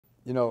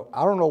You know,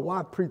 I don't know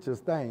why preachers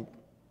think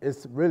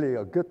it's really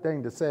a good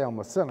thing to say I'm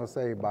a sinner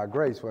saved by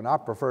grace when I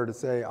prefer to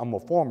say I'm a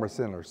former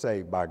sinner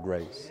saved by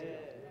grace.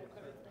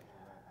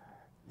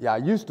 Yeah, I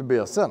used to be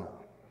a sinner.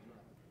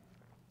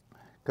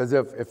 Because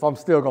if I'm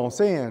still going to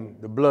sin,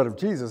 the blood of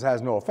Jesus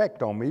has no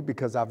effect on me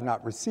because I've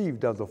not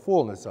received of the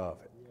fullness of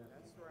it.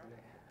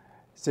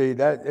 See,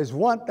 that it's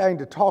one thing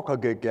to talk a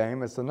good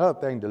game. It's another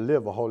thing to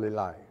live a holy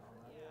life.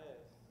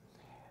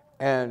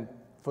 And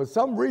for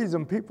some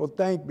reason, people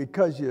think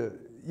because you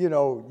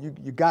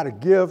got a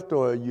gift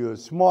or you're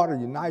smart or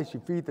you're nice,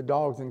 you feed the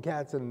dogs and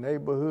cats in the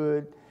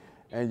neighborhood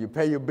and you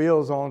pay your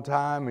bills on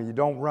time and you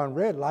don't run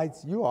red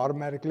lights, you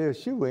automatically a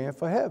shoo-in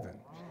for heaven.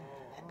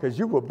 Because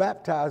you were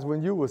baptized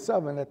when you were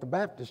 7 at the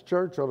Baptist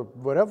church or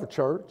whatever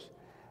church,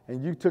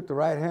 and you took the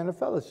right hand of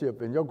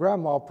fellowship, and your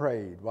grandma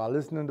prayed while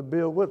listening to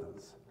Bill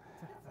Withers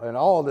and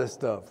all this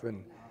stuff.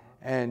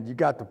 And you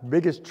got the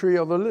biggest tree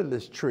or the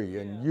littlest tree,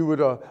 and you were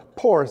the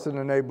poorest in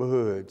the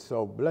neighborhood.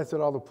 So blessed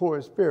are the poor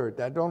in spirit.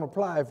 That don't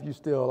apply if you're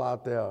still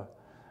out there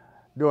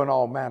doing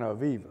all manner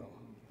of evil.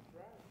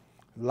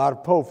 A lot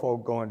of poor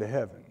folk going to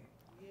heaven.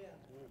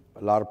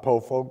 A lot of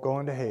poor folk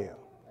going to hell.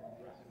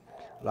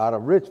 A lot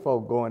of rich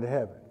folk going to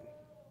heaven.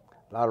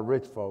 A lot of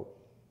rich folk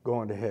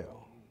going to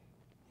hell.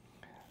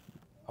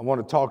 I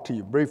want to talk to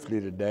you briefly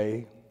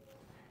today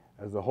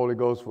as the Holy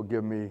Ghost will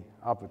give me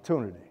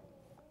opportunity.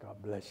 God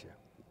bless you.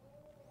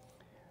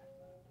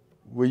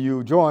 Will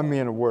you join me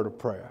in a word of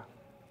prayer?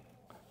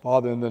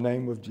 Father, in the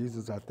name of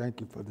Jesus, I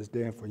thank you for this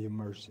day and for your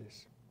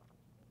mercies.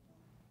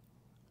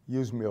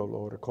 Use me, O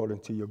Lord, according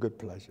to your good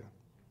pleasure.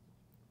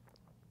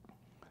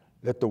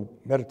 Let the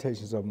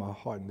meditations of my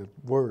heart and the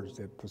words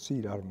that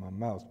proceed out of my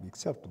mouth be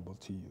acceptable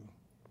to you.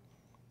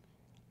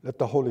 Let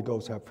the Holy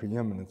Ghost have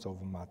preeminence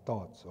over my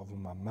thoughts, over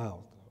my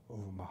mouth,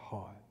 over my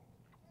heart,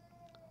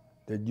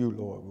 that you,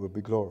 Lord, will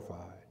be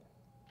glorified.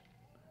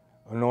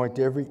 Anoint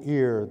every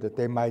ear that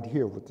they might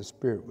hear what the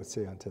Spirit would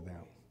say unto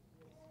them,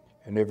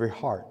 and every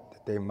heart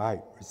that they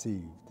might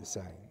receive the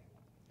same.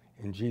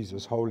 In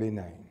Jesus' holy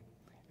name,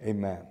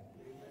 amen.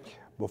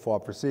 Before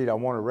I proceed, I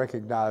want to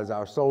recognize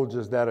our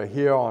soldiers that are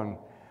here on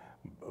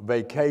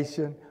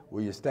vacation.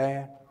 Will you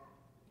stand?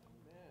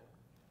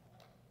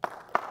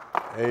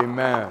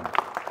 Amen.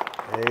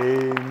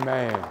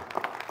 Amen.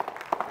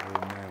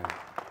 Amen.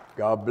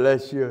 God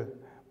bless you.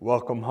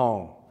 Welcome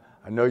home.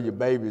 I know your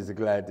babies are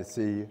glad to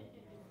see you.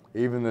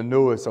 Even the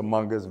newest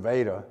among us,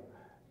 Veda,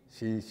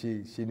 she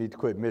needs to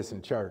quit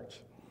missing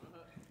church.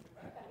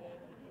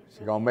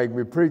 She's going to make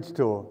me preach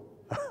to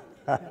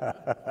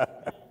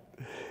her.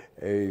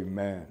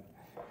 Amen.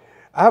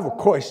 I have a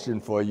question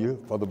for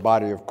you, for the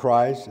body of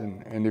Christ,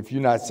 and if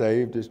you're not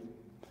saved, it's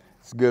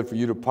good for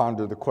you to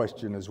ponder the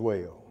question as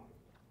well.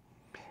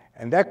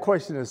 And that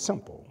question is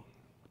simple.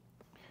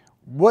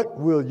 What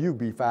will you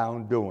be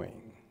found doing?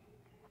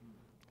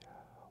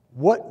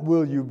 What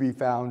will you be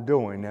found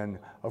doing? And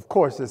of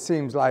course, it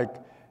seems like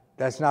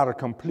that's not a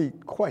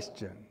complete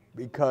question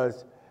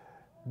because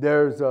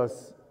there's a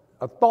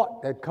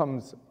thought that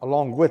comes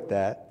along with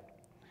that.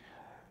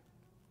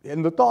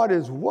 And the thought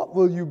is, what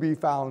will you be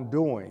found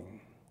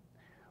doing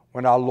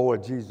when our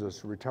Lord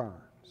Jesus returns?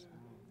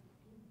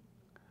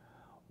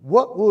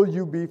 What will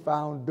you be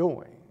found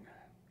doing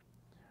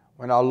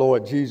when our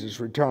Lord Jesus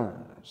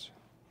returns?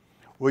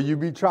 Will you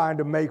be trying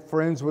to make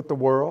friends with the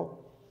world?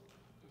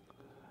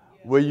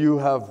 Will you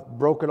have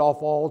broken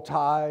off all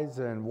ties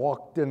and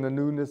walked in the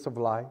newness of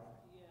life?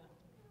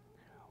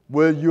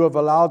 Will you have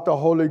allowed the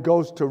Holy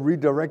Ghost to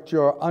redirect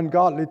your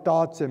ungodly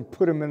thoughts and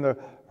put them in the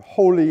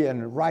holy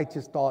and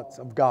righteous thoughts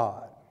of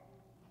God?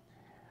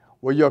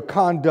 Will your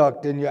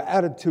conduct and your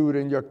attitude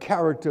and your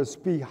character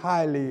speak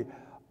highly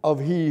of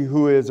He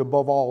who is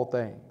above all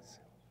things?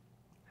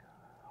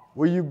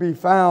 Will you be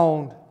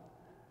found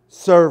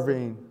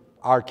serving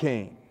our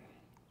King?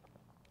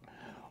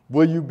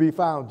 Will you be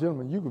found,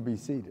 gentlemen, you can be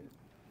seated.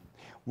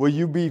 Will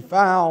you be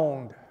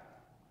found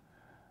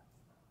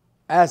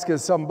asking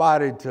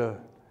somebody to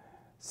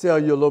sell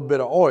you a little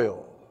bit of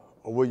oil,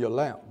 or will your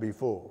lamp be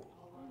full?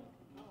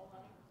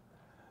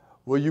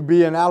 Will you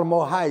be in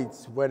Alamo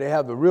Heights where they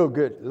have the real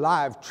good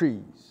live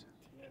trees,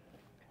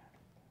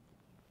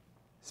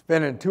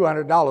 spending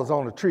 $200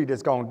 on a tree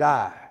that's going to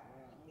die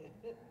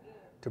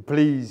to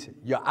please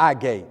your eye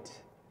gate,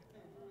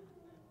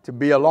 to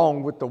be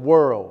along with the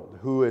world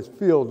who is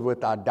filled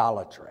with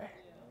idolatry?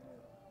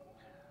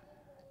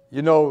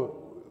 You know,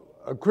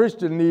 a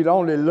Christian need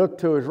only look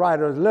to his right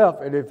or his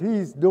left, and if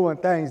he's doing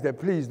things that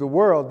please the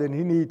world, then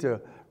he need to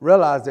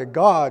realize that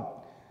God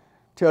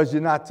tells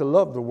you not to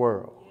love the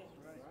world,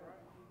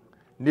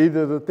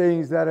 neither the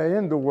things that are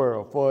in the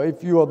world. For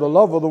if you are the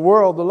love of the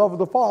world, the love of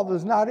the Father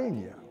is not in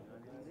you,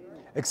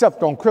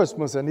 except on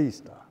Christmas and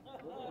Easter.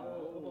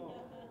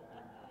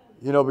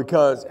 You know,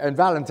 because, and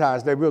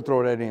Valentine's Day, we'll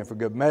throw that in for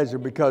good measure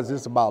because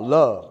it's about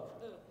love.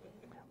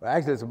 Well,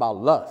 actually, it's about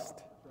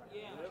lust.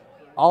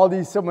 All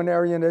these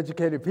seminarian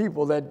educated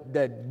people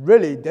that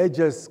really, they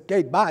just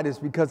skate by this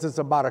because it's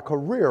about a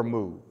career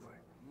move.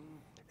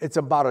 It's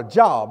about a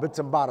job. It's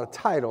about a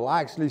title. I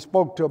actually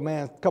spoke to a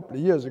man a couple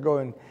of years ago,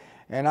 and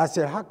And I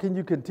said, how can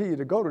you continue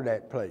to go to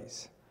that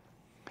place?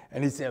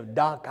 And he said,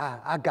 Doc,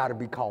 I got to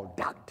be called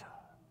doctor.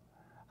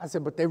 I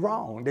said, but they're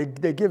wrong.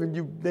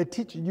 They're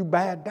teaching you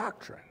bad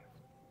doctrine.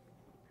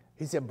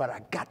 He said, but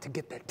I got to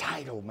get that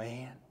title,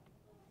 man.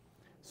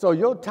 So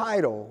your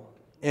title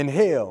in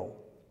hell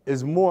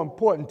is more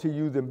important to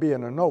you than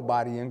being a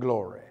nobody in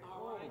glory.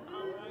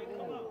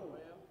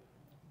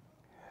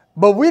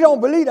 But we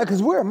don't believe that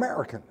because we're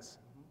Americans.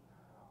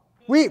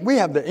 We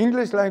have the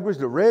English language,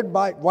 the red,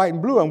 white,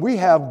 and blue, and we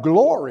have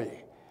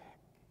glory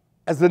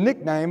as the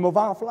nickname of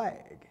our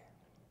flag.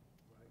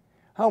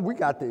 We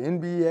got the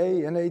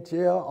NBA,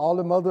 NHL, all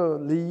them other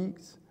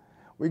leagues.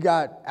 We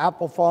got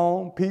Apple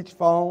phone, Peach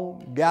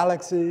phone,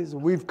 Galaxies.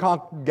 We've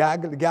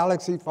conquered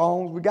Galaxy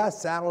phones. We got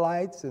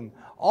satellites and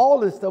all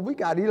this stuff. We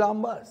got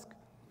Elon Musk.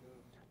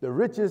 The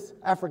richest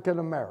African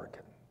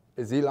American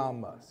is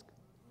Elon Musk.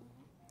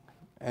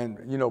 And,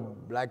 you know,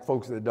 black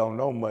folks that don't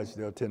know much,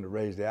 they'll tend to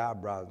raise their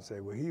eyebrows and say,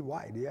 well, he's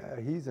white. Yeah,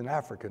 he's an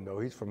African, though.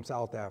 He's from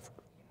South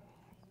Africa.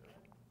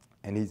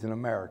 And he's an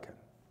American.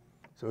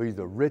 So he's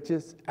the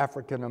richest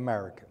African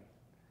American.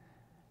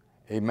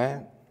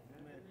 Amen?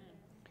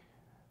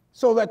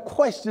 So that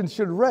question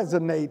should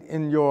resonate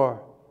in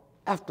your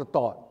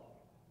afterthought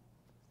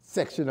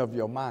section of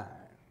your mind.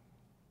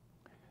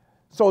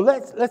 So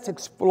let's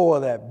explore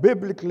that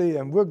biblically,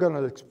 and we're going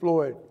to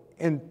explore it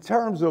in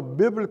terms of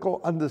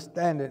biblical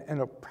understanding in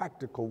a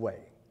practical way.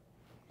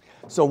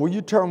 So will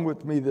you turn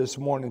with me this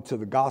morning to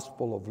the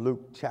Gospel of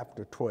Luke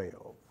chapter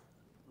 12.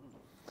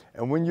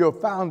 And when you're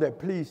found that,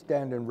 please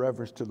stand in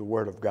reverence to the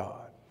Word of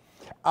God.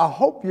 I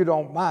hope you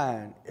don't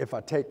mind if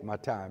I take my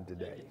time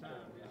today.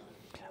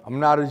 I'm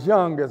not as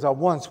young as I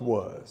once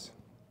was,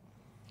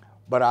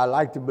 but I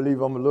like to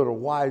believe I'm a little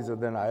wiser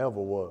than I ever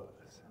was.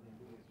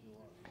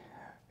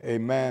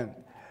 Amen.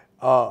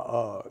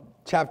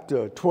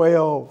 Chapter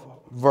 12,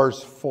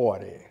 verse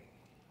 40.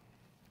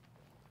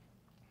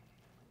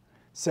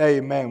 Say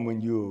amen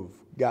when you've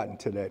gotten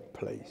to that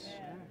place.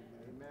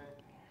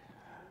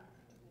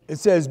 It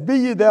says, be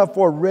ye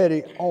therefore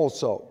ready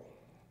also.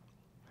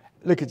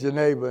 Look at your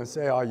neighbor and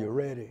say, are you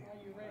ready?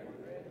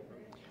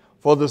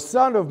 For the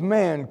Son of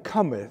Man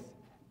cometh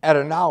at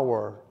an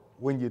hour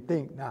when you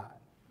think not.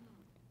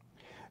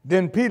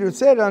 Then Peter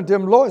said unto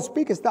him, Lord,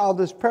 speakest thou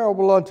this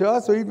parable unto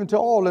us, or even to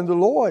all? And the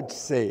Lord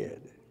said,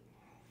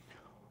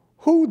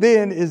 who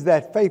then is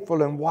that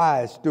faithful and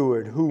wise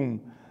steward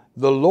whom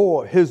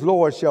his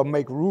Lord shall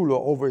make ruler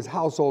over his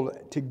household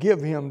to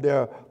give him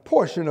their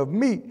portion of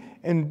meat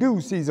in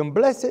due season?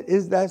 Blessed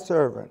is that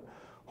servant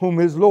whom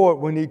his Lord,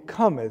 when he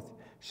cometh,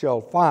 shall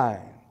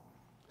find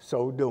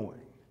so doing.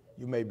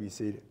 You may be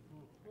seated.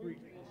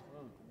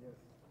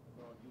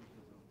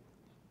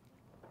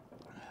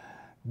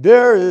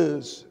 There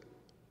is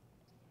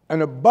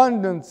an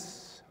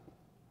abundance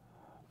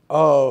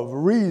of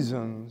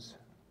reasons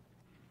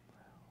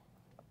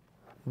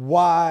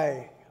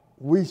why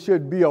we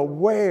should be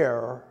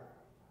aware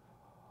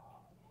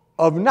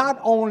of not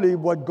only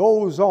what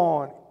goes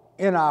on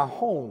in our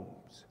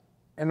homes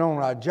and on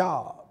our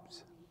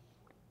jobs,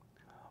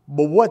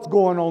 but what's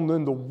going on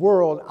in the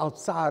world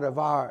outside of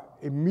our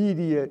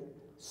immediate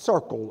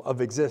circle of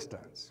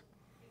existence.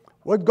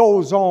 What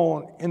goes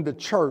on in the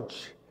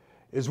church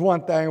is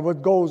one thing,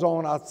 what goes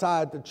on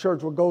outside the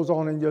church, what goes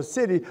on in your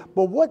city,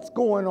 but what's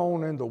going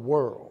on in the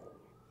world?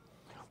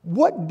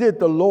 What did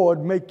the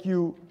Lord make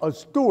you a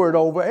steward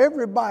over?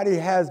 Everybody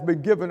has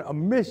been given a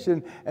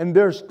mission, and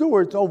they're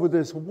stewards over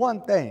this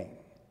one thing.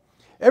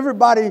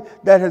 Everybody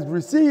that has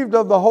received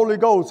of the Holy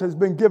Ghost has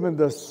been given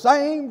the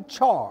same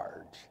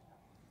charge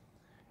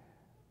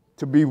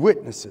to be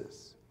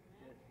witnesses.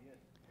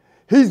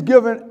 He's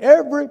given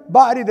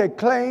everybody that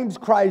claims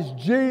Christ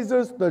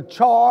Jesus the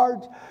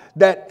charge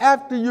that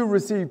after you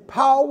receive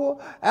power,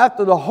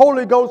 after the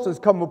Holy Ghost has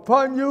come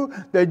upon you,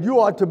 that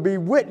you are to be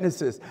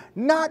witnesses,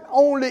 not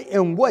only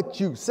in what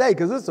you say,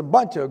 because there's a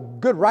bunch of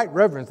good right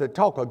reverends that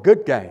talk a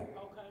good game.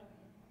 Okay.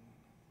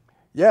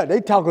 Yeah,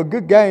 they talk a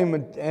good game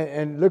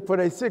and look for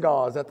their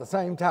cigars at the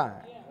same time.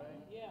 Yeah.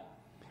 Yeah.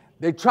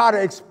 They try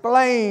to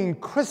explain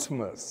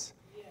Christmas.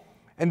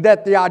 And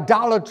that the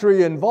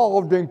idolatry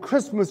involved in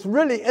Christmas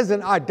really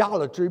isn't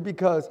idolatry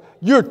because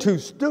you're too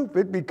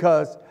stupid,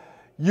 because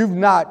you've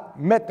not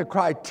met the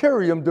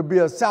criterion to be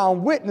a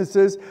sound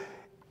witnesses,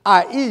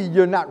 i.e.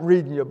 you're not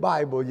reading your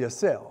Bible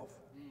yourself.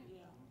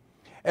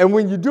 And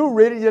when you do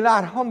read it, you're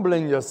not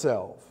humbling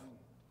yourself.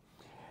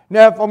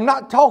 Now, if I'm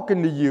not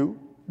talking to you,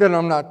 then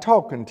I'm not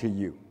talking to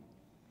you.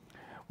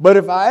 But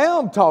if I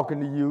am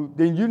talking to you,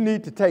 then you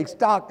need to take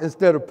stock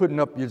instead of putting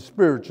up your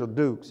spiritual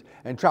dukes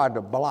and trying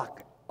to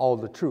block all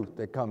the truth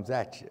that comes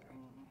at you.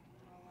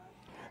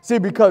 See,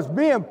 because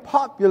being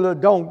popular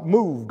don't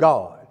move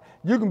God.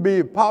 You can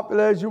be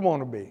popular as you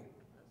want to be.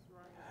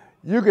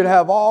 You can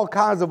have all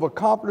kinds of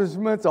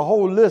accomplishments, a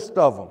whole list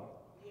of them.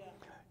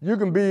 You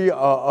can be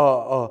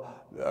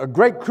a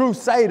great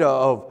crusader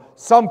of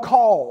some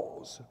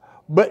cause.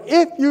 But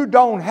if you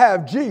don't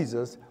have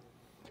Jesus,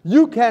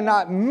 you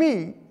cannot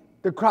meet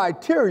the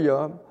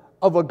criterion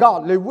of a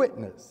godly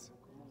witness.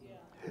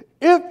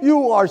 If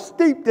you are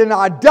steeped in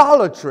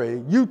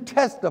idolatry, you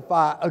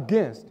testify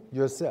against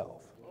yourself.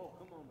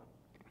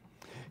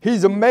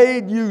 He's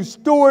made you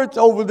stewards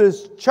over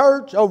this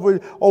church, over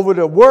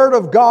the Word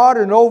of God,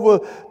 and over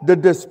the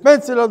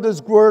dispensing of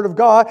this Word of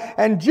God.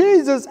 And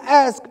Jesus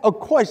asked a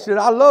question.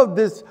 I love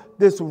this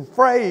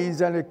phrase,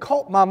 and it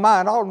caught my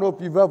mind. I don't know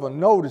if you've ever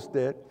noticed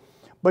it,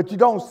 but you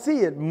don't see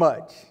it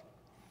much.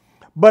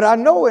 But I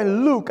know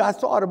in Luke, I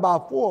saw it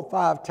about 4 or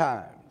 5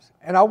 times.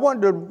 And I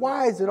wondered,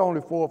 why is it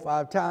only 4 or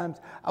 5 times?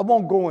 I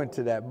won't go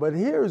into that. But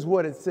here's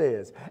what it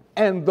says.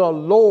 And the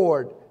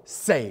Lord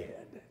said.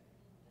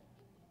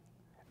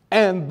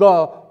 And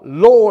the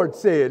Lord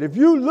said. If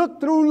you look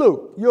through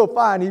Luke, you'll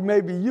find he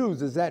maybe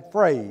uses that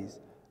phrase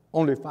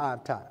only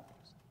 5 times.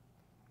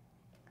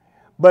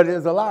 But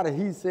there's a lot of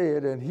he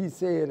said and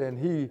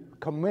he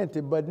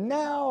commented. But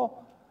now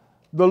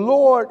the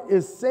Lord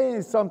is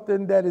saying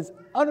something that is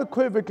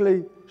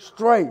unequivocally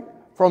straight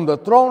from the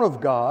throne of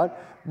God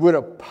with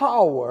a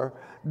power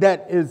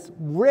that is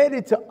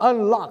ready to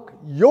unlock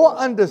your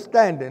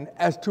understanding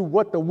as to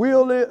what the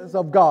will is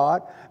of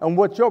God and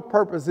what your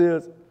purpose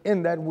is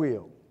in that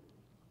will.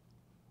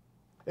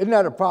 Isn't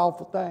that a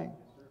powerful thing?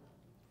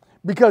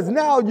 Because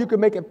now you can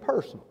make it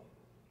personal.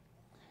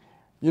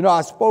 You know,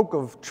 I spoke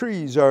of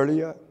trees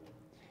earlier,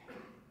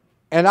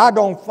 and I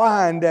don't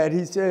find that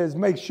he says,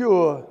 make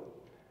sure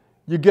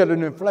you get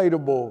an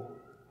inflatable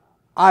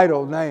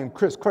idol named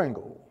Kris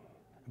Kringle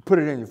and put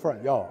it in your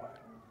front yard.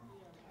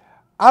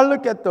 I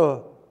look at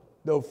the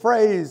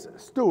phrase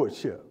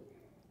stewardship.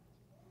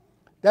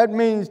 That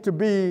means to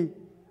be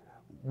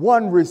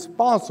one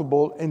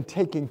responsible in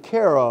taking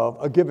care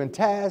of a given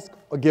task,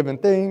 a given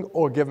thing,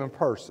 or a given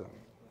person.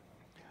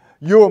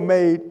 You're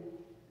made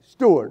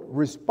steward,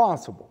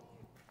 responsible.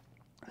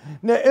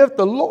 Now, if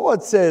the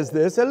Lord says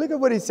this, and look at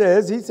what he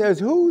says. He says,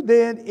 who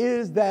then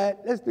is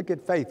that? Let's look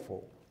at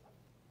faithful.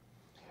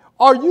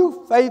 Are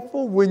you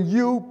faithful when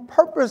you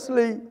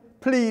purposely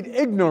plead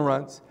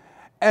ignorance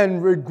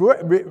and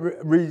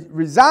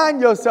resign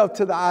yourself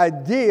to the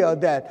idea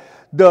that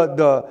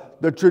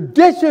the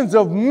traditions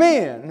of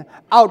men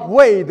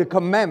outweigh the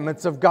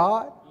commandments of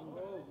God?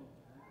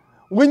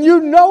 When you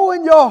know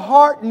in your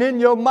heart and in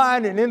your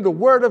mind and in the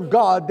Word of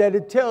God that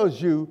it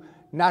tells you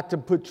not to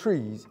put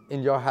trees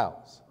in your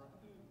house.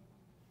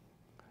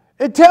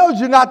 It tells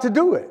you not to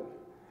do it.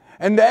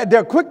 And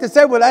they're quick to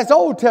say, well, that's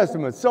Old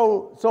Testament.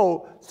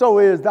 So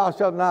is thou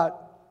shalt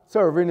not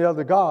serve any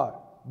other God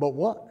but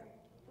one.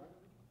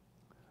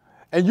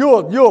 And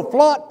you'll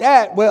flaunt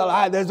that.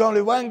 Well, there's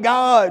only one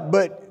God,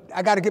 but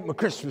I got to get my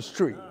Christmas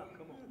tree.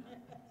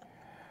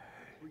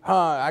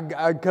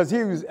 Because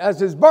that's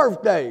his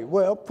birthday.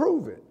 Well,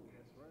 prove it.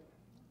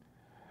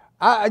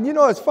 You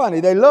know, it's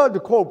funny. They love to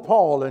quote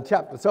Paul in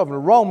chapter 7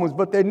 of Romans,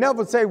 but they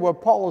never say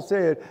what Paul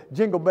said,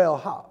 jingle bell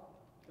hop,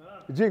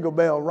 jingle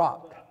bell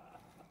rock.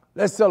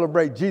 Let's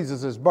celebrate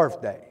Jesus'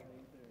 birthday.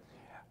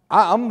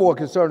 I'm more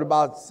concerned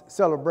about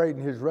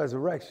celebrating his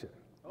resurrection.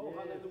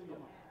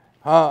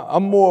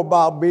 I'm more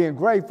about being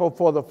grateful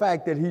for the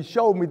fact that he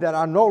showed me that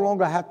I no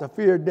longer have to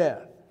fear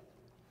death.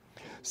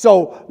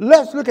 So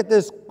let's look at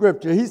this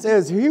scripture. He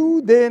says, he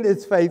who then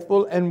is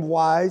faithful and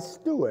wise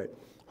steward,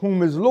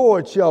 whom his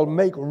Lord shall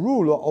make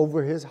ruler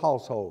over his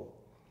household.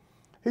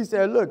 He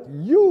said, look,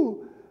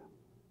 you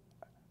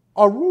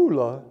are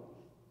ruler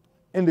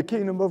in the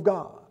kingdom of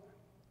God.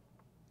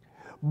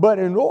 But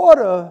in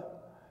order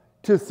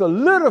to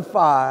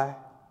solidify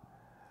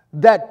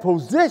that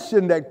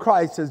position that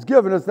Christ has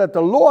given us, that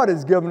the Lord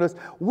has given us,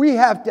 we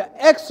have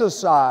to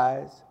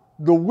exercise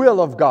the will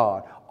of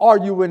God. Are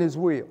you in his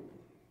will?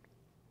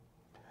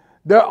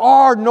 There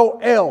are no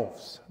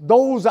elves.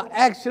 Those are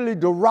actually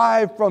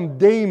derived from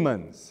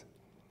demons.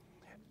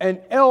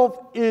 An elf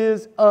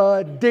is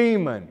a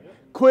demon.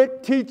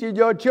 Quit teaching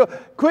your children.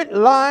 Quit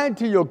lying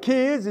to your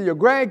kids and your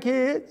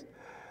grandkids.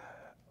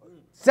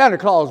 Santa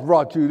Claus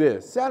brought you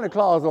this. Santa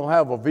Claus don't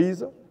have a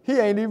visa. He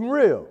ain't even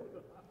real.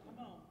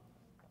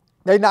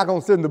 They're not going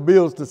to send the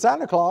bills to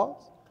Santa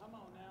Claus.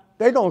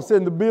 They're going to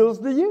send the bills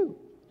to you.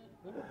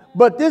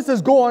 But this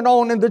is going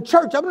on in the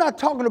church. I'm not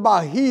talking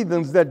about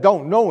heathens that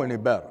don't know any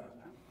better.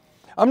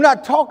 I'm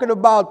not talking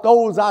about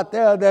those out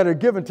there that are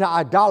given to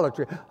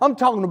idolatry. I'm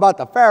talking about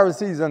the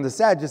Pharisees and the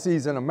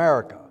Sadducees in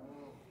America.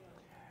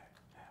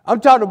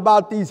 I'm talking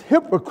about these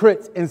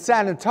hypocrites in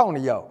San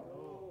Antonio.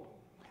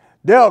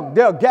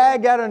 They'll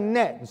gag at a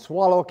net and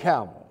swallow a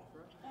camel.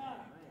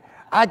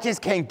 I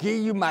just can't give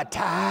you my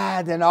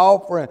tithe and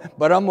offering,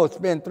 but I'm going to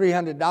spend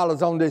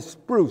 $300 on this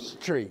spruce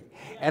tree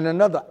and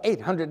another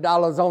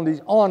 $800 on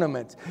these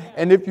ornaments.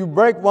 And if you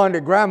break one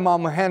that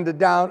grandmama handed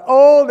down,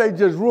 oh, they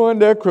just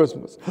ruined their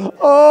Christmas.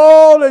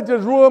 Oh, they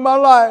just ruined my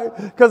life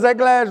because that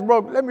glass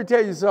broke. Let me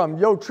tell you something.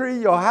 Your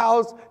tree, your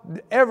house,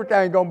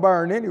 everything going to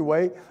burn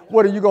anyway.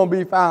 What are you going to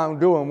be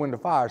found doing when the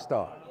fire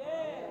starts?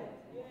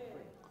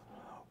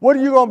 What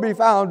are you going to be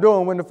found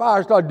doing when the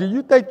fire starts? Do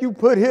you think you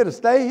put here to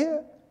stay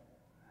here?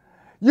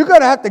 You're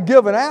going to have to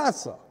give an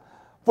answer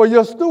for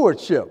your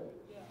stewardship.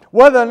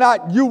 Whether or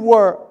not you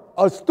were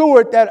a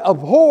steward that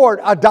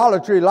abhorred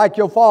idolatry like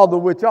your Father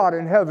which art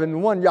in heaven, the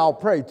one y'all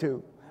pray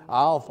to.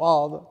 Our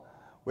Father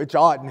which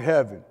art in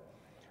heaven.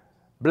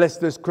 Bless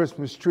this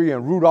Christmas tree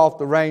and Rudolph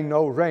the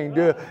Red-Nosed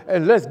Reindeer.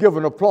 And let's give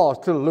an applause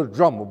to the little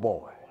drummer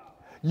boy.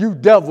 You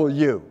devil,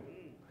 you.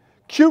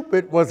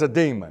 Cupid was a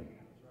demon.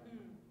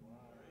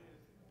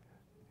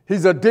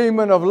 He's a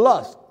demon of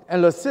lust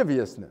and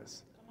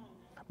lasciviousness.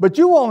 But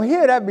you won't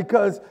hear that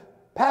because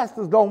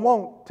pastors don't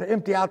want to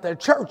empty out their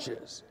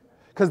churches.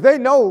 Because they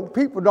know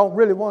people don't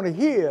really want to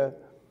hear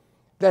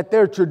that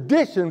their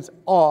traditions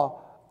are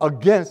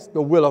against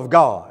the will of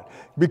God.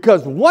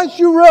 Because once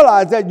you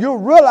realize that, you'll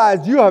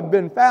realize you have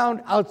been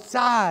found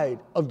outside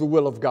of the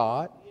will of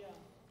God.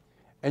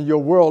 And your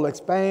world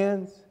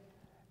expands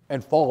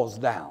and falls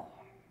down.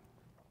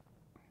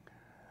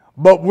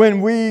 But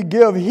when we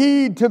give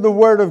heed to the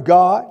word of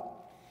God,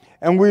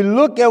 and we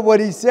look at what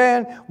he's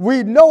saying,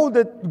 we know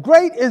that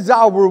great is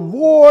our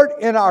reward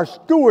in our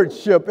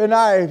stewardship, in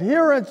our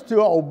adherence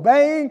to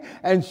obeying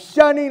and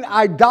shunning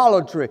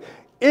idolatry.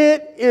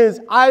 It is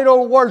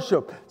idol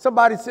worship.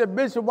 Somebody said,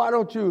 Bishop, why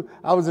don't you,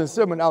 I was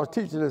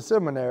teaching in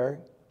seminary,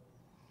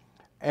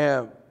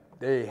 and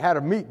they had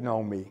a meeting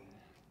on me.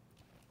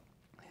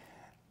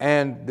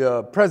 And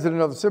the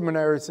president of the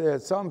seminary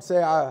said, some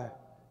say I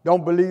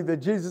don't believe that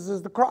Jesus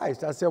is the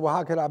Christ. I said, well,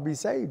 how could I be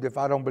saved if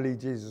I don't believe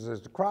Jesus is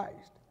the Christ?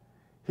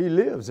 He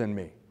lives in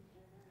me.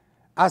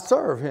 I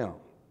serve him.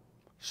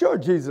 Sure,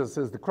 Jesus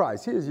is the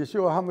Christ. He is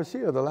Yeshua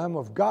HaMashiach, the Lamb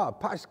of God,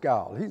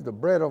 Paschal. He's the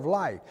bread of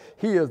life.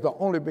 He is the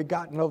only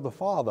begotten of the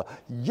Father.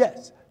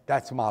 Yes,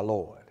 that's my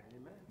Lord.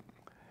 Amen.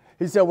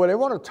 He said, well, they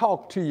want to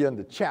talk to you in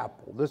the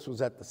chapel. This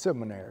was at the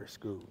seminary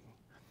school.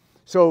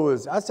 So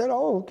I said,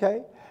 oh,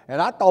 okay.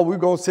 And I thought we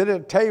were going to sit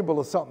at a table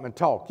or something and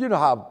talk. You know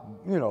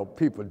how,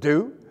 people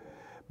do.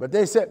 But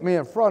they set me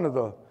in front of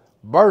the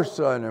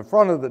bursar and in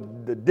front of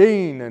the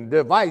dean and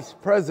the vice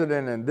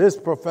president and this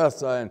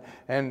professor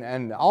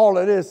and all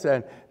of this.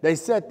 And they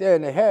sat there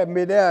and they had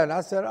me there. And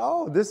I said,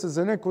 oh, this is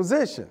an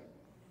inquisition.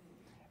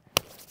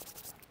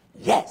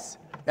 Yes,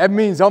 that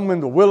means I'm in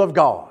the will of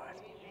God.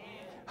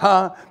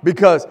 Huh?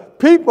 Because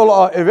people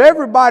are, if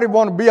everybody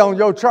want to be on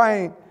your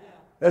train,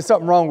 there's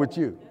something wrong with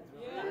you.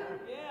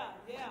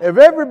 If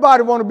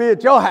everybody want to be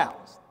at your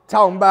house,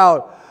 talking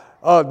about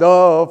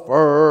the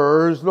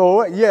first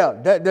Lord,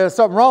 there's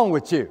something wrong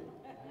with you.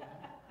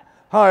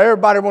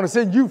 Everybody want to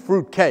send you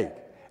fruit cake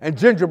and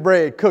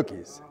gingerbread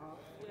cookies.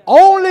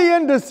 Only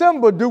in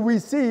December do we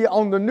see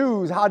on the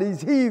news how these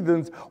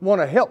heathens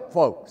want to help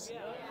folks.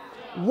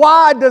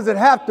 Why does it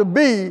have to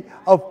be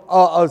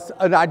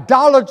an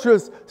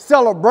idolatrous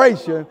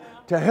celebration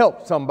to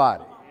help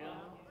somebody?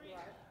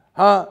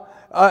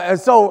 And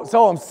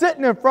so I'm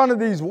sitting in front of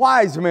these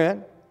wise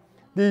men,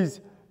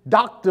 these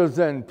doctors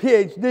and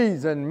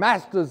PhDs and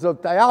masters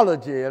of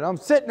theology, and I'm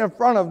sitting in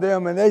front of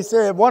them, and they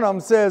said, one of them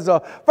says,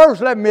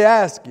 first let me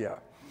ask you,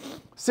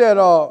 said,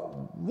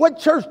 what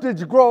church did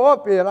you grow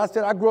up in? I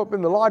said, I grew up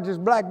in the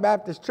largest Black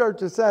Baptist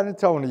church in San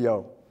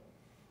Antonio.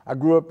 I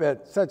grew up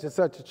at such and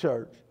such a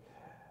church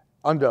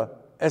under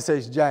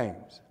S.H.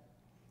 James.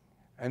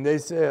 And they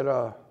said,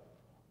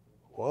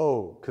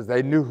 whoa, because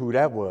they knew who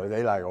that was.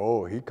 They like,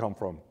 oh, he come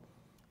from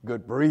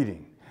good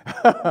breeding.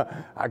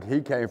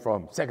 He came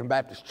from Second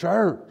Baptist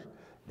Church.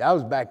 That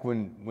was back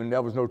when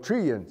there was no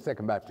tree in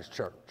Second Baptist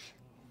Church.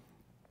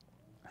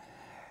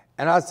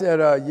 And I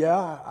said,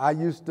 I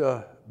used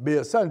to be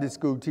a Sunday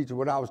school teacher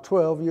when I was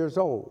 12 years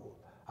old.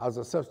 I was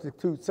a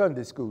substitute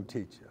Sunday school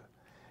teacher.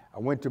 I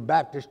went to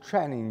Baptist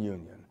Training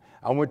Union.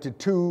 I went to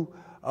 2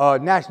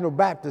 National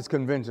Baptist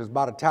conventions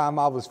by the time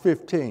I was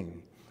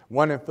 15.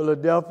 One in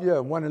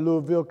Philadelphia and one in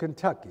Louisville,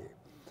 Kentucky.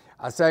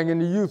 I sang in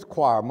the youth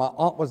choir. My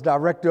aunt was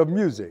director of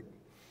music.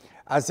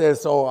 I said,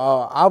 so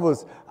I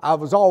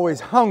was always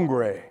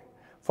hungry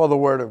for the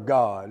Word of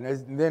God.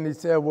 And then he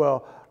said,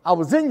 well, I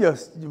was in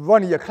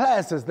one of your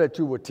classes that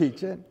you were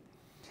teaching,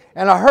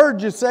 and I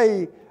heard you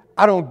say,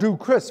 I don't do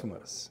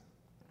Christmas.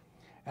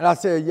 And I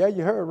said, yeah,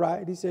 you heard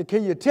right. He said,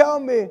 can you tell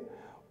me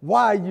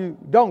why you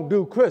don't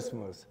do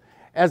Christmas?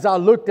 As I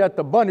looked at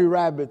the bunny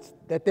rabbits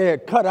that they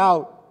had cut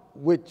out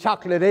with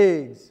chocolate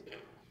eggs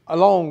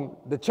along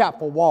the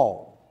chapel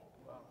wall.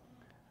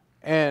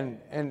 And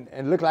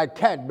looked like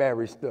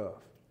Cadbury stuff,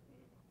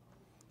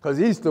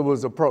 because Easter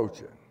was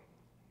approaching.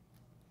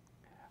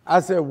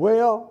 I said,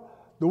 well,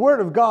 the Word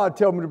of God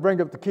tells me to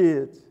bring up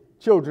the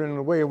children in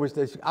the way in which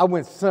they should. I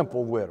went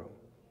simple with them.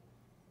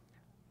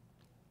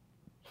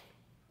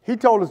 He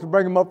told us to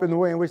bring them up in the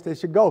way in which they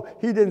should go.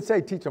 He didn't say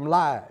teach them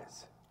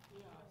lies.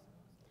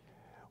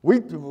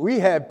 We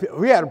had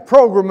a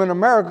program in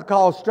America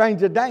called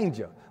Stranger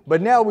Danger. But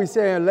now we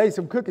saying lay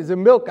some cookies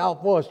and milk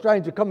out for a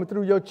stranger coming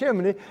through your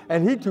chimney,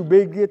 and he too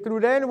big to get through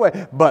there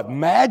anyway. But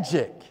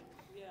magic.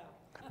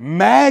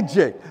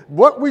 Magic.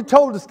 What we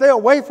told to stay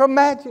away from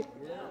magic?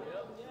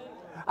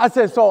 I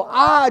said, so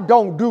I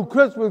don't do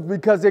Christmas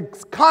because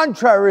it's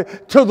contrary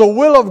to the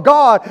will of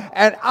God,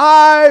 and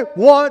I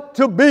want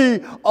to be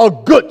a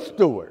good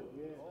steward.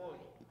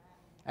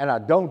 And I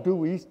don't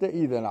do Easter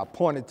either, and I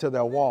pointed to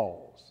their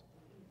walls.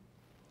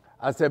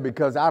 I said,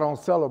 because I don't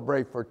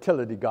celebrate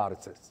fertility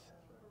goddesses.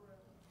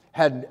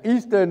 Had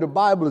Easter in the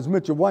Bible, as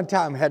mentioned one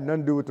time, had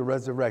nothing to do with the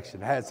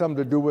resurrection. It had something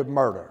to do with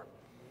murder.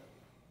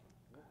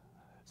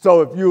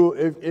 So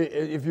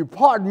if you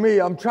pardon me,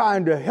 I'm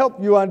trying to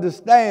help you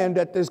understand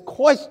that this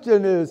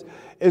question is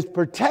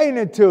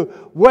pertaining to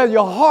where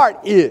your heart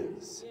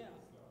is.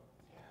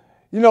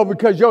 You know,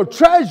 because your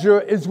treasure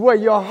is where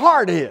your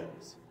heart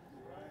is.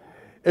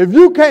 If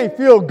you can't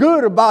feel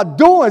good about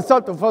doing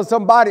something for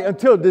somebody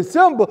until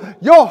December,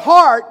 your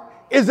heart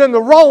is in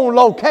the wrong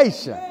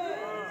location.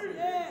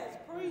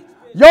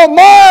 Your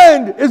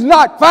mind is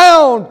not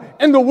found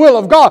in the will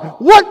of God.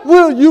 What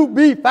will you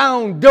be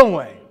found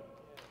doing?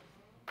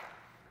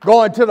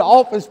 Going to the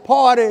office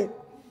party,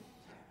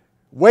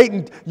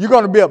 waiting, you're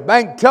going to be a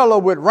bank teller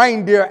with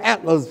reindeer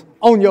antlers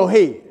on your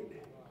head.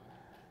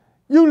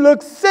 You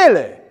look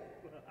silly.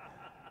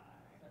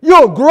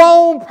 You're a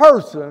grown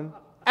person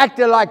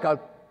acting like a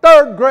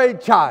third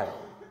grade child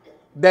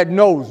that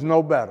knows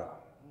no better.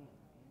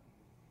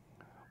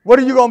 What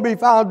are you going to be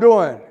found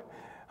doing?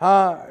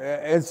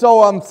 And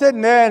so I'm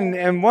sitting there,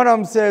 and one of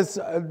them says,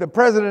 the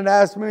president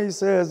asked me, he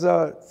says,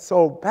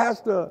 so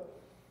Pastor,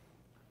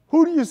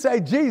 who do you say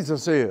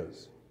Jesus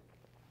is?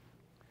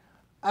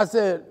 I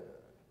said,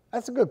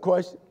 that's a good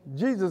question.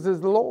 Jesus is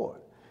the Lord.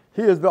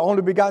 He is the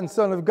only begotten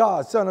Son of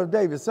God, Son of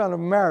David, Son of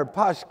Mary,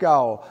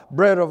 Pashkal,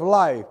 bread of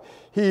life.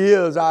 He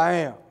is I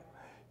am.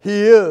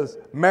 He is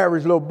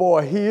Mary's little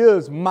boy. He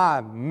is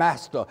my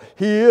master.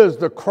 He is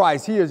the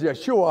Christ. He is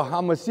Yeshua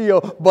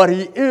HaMashiach, but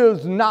he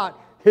is not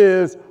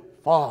his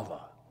father.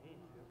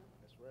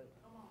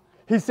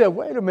 He said,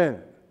 wait a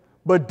minute.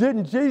 But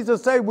didn't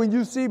Jesus say, when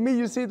you see me,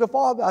 you see the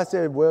Father? I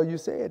said, well, you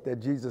said that.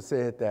 Jesus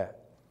said that.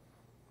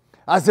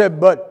 I said,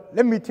 but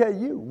let me tell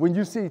you, when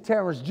you see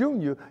Terrence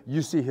Jr.,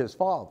 you see his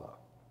father.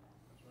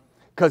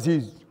 Because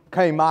he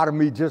came out of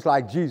me just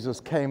like Jesus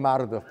came out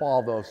of the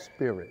Father of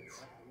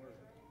spirits.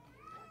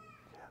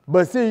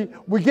 But see,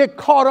 we get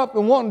caught up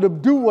in wanting to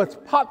do what's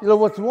popular,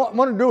 what's want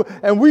to do,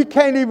 and we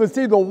can't even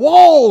see the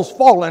walls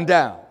falling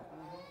down.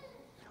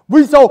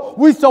 We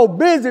so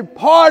busy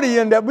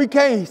partying that we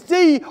can't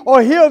see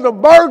or hear the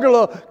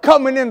burglar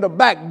coming in the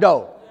back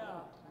door.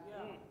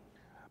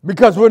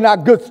 Because we're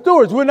not good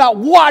stewards. We're not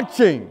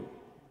watching.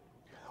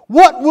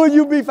 What will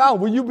you be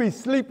found? Will you be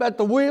asleep at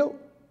the wheel?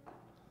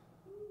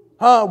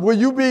 Will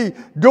you be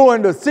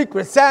doing the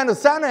secret Santa?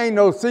 Santa ain't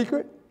no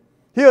secret.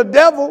 He a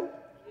devil.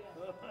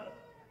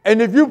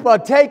 And if you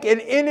partake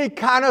in any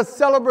kind of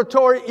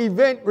celebratory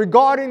event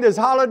regarding this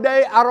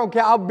holiday, I don't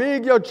care how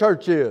big your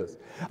church is.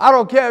 I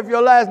don't care if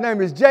your last name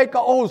is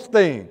Jacob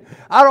Osteen.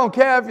 I don't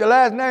care if your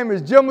last name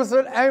is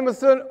Jemison,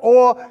 Amerson,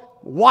 or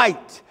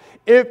White.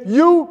 If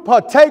you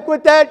partake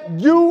with that,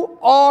 you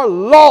are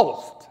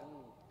lost.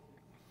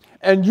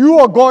 And you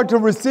are going to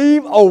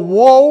receive a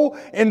woe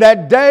in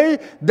that day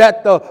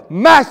that the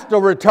master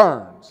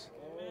returns.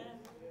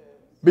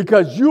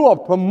 Because you are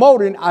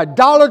promoting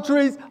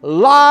idolatries,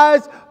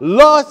 lies,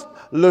 lust,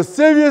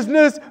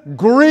 lasciviousness,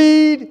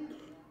 greed,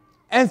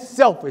 and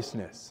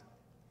selfishness.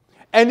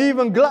 And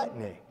even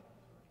gluttony.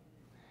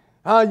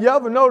 You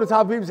ever notice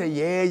how people say,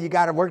 yeah, you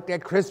got to work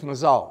that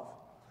Christmas off.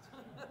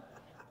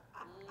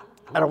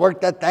 Got to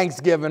work that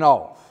Thanksgiving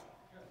off.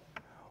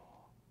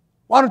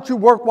 Why don't you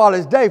work while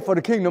it's day for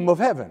the kingdom of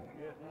heaven?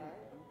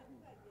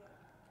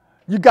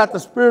 You got the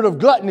spirit of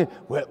gluttony.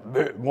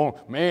 Well,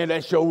 man,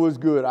 that show was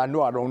good. I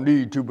know I don't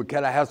need to, but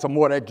can I have some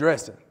more of that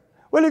dressing?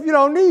 Well, if you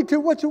don't need to,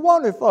 what you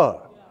want it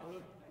for?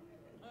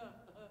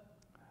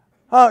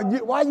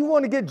 Why you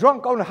want to get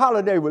drunk on the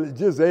holiday? Well, it's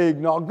just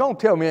eggnog. Don't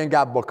tell me it ain't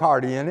got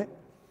Bacardi in it.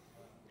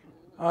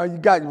 You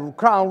got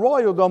Crown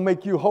Royal don't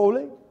make you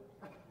holy.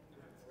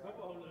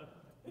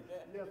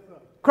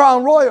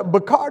 Crown Royal,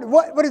 Bacardi,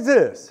 what is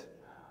this?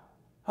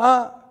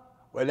 Well,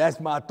 that's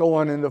my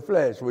thorn in the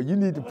flesh. Well, you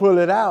need to pull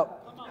it out.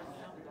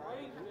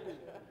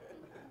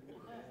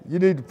 You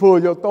need to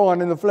pull your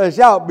thorn in the flesh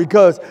out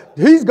because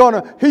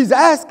he's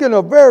asking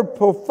a very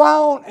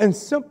profound and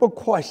simple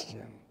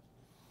question.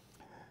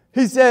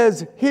 He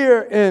says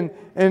here in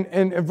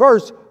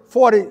verse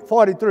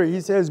 43, he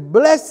says,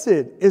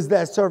 blessed is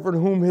that servant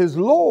whom his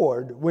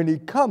Lord, when he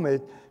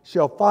cometh,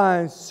 shall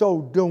find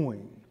so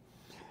doing.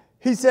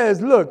 He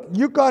says, look,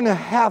 you're going to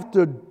have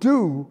to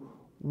do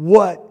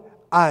what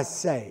I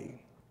say.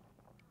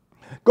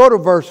 Go to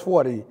verse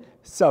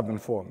 47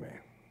 for me.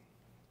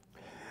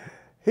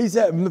 He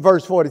said, in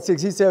verse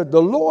 46, he said,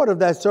 the Lord of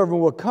that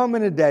servant will come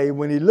in a day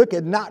when he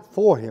looketh not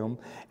for him,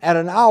 at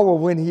an hour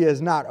when he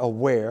is not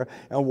aware,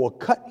 and will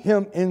cut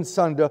him in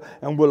sunder,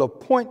 and will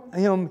appoint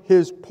him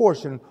his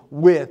portion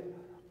with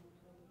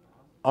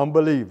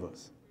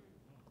unbelievers.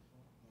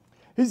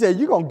 He said,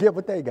 you're going to get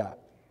what they got.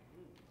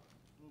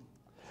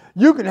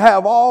 You can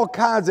have all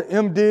kinds of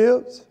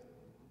MDivs.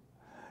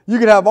 You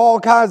can have all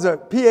kinds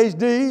of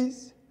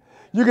PhDs.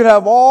 You can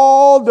have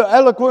all the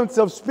eloquence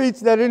of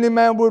speech that any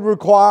man would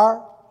require.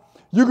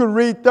 You can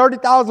read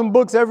 30,000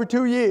 books every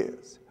 2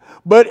 years.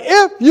 But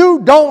if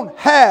you don't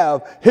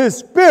have his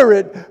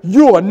spirit,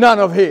 you are none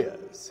of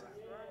his.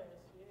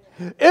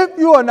 If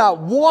you are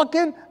not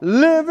walking,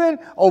 living,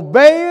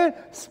 obeying,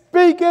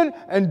 speaking,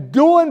 and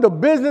doing the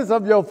business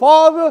of your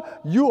Father,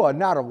 you are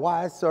not a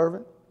wise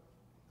servant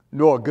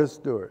nor a good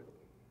steward.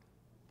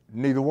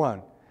 Neither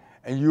one.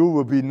 And you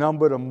will be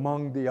numbered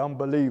among the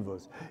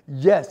unbelievers.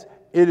 Yes,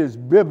 it is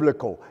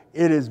biblical.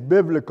 It is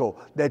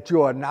biblical that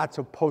you are not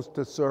supposed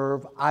to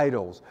serve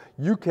idols.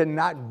 You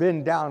cannot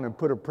bend down and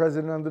put a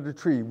present under the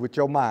tree with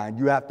your mind.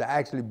 You have to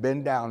actually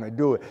bend down and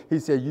do it. He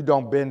said you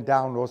don't bend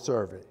down or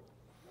serve it.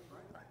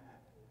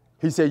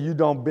 He said you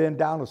don't bend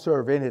down or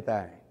serve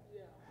anything.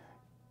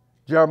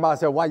 Jeremiah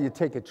said, why you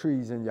taking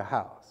trees in your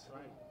house?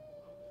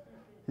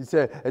 He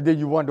said, and then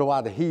you wonder why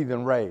the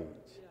heathen rage.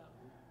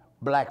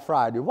 Black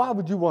Friday. Why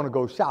would you want to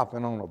go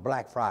shopping on a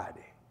Black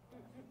Friday?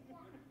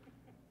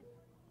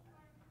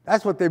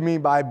 That's what they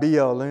mean by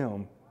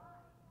BLM.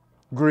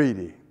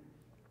 Greedy,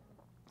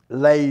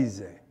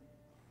 lazy,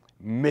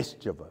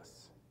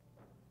 mischievous,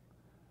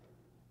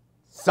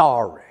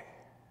 sorry,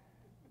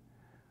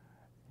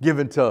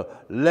 given to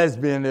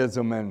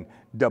lesbianism and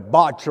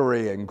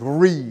debauchery and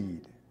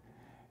greed.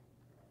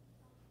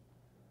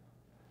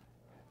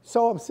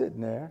 So I'm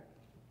sitting there,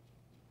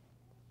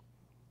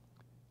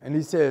 and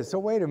he says, so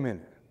wait a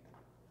minute.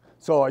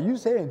 So are you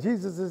saying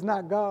Jesus is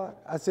not God?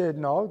 I said,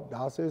 no,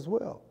 thou sayest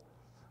well.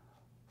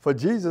 For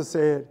Jesus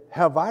said,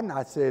 have I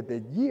not said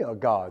that ye are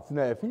gods?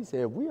 Now, if he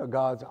said we are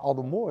gods, all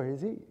the more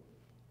is he.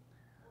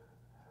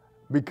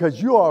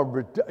 Because you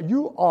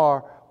are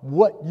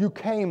what you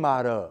came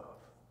out of.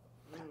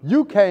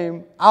 You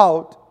came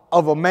out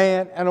of a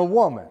man and a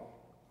woman.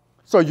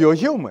 So you're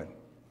human.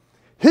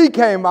 He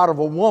came out of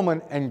a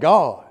woman and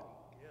God.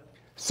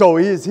 So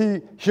is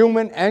he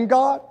human and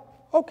God?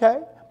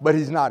 Okay, but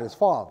he's not his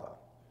father.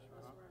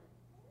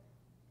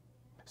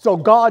 So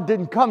God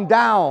didn't come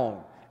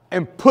down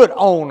and put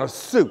on a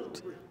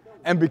suit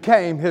and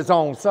became his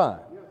own son.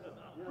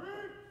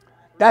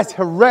 That's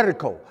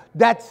heretical.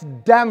 That's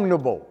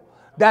damnable.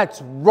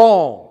 That's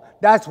wrong.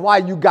 That's why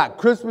you got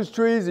Christmas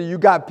trees and you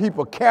got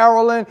people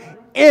caroling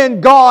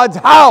in God's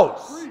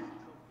house.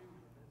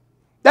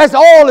 That's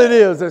all it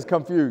is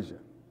confusion.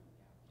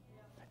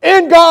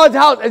 In God's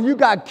house, and you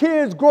got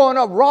kids growing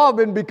up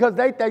robbing because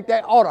they think they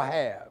ought to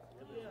have.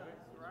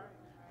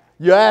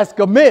 You ask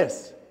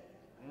amiss.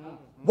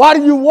 Why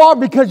do you rob?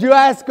 Because you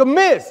ask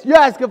amiss. You're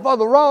asking for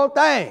the wrong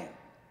thing.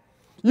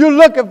 You're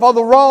looking for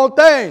the wrong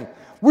thing.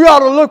 We ought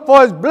to look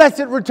for his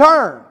blessed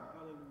return.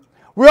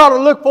 We ought to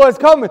look for his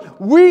coming.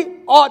 We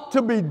ought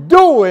to be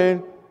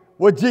doing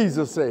what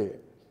Jesus said.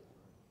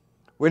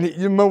 You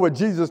remember what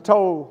Jesus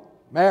told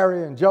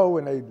Mary and Joe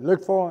when they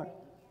looked for him?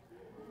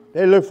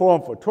 They looked for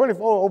him for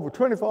over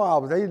 24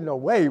 hours. They didn't know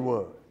where he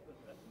was.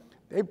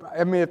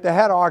 If they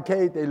had an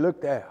arcade, they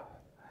looked there.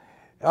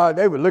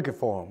 They were looking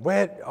for him.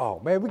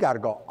 We got to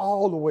go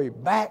all the way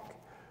back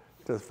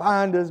to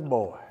find this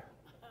boy.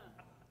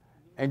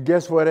 And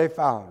guess where they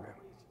found him?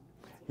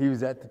 He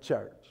was at the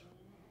church.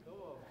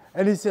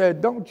 And he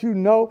said, don't you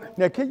know?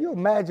 Now, can you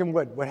imagine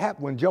what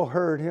happened when Joe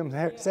heard him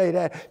say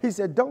that? He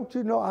said, don't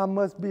you know I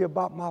must be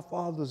about my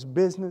Father's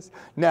business?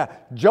 Now,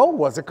 Joe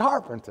was a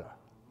carpenter.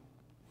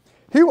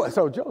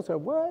 So Joe said,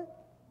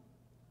 what?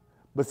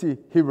 But see,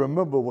 he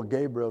remembered what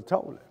Gabriel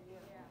told him.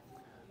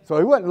 So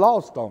he wasn't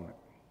lost on it.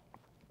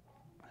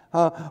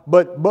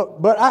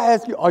 But I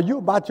ask you, are you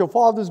about your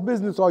Father's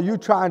business, or are you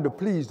trying to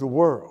please the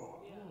world?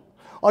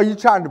 Are you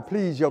trying to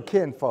please your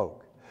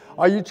kinfolk?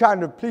 Are you trying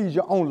to please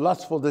your own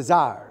lustful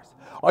desires?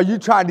 Are you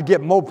trying to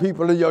get more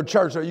people in your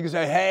church so you can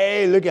say,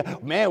 hey, look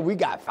at, man, we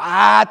got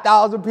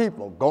 5,000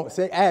 people.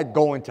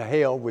 Going to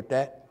hell with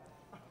that.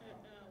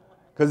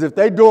 Because if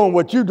they're doing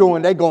what you're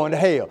doing, they're going to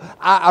hell.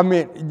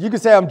 You can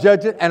say I'm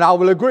judging, and I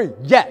will agree.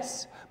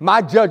 Yes,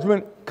 my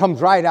judgment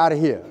comes right out of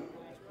here.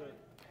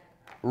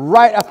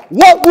 Right out.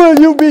 What will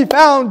you be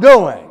found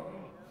doing?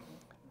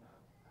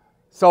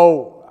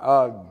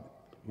 So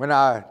when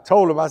I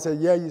told him, I said,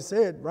 yeah, you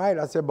said right.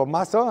 I said, but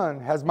my son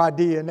has my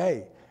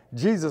DNA.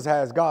 Jesus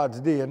has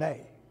God's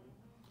DNA.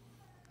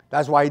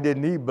 That's why he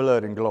didn't need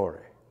blood and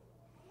glory.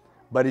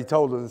 But he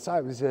told the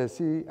disciples, he said,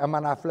 see, am I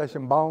not flesh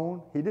and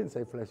bone? He didn't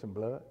say flesh and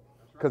blood.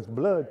 Because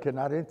blood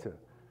cannot enter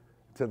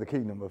to the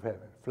kingdom of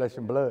heaven. Flesh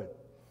and blood.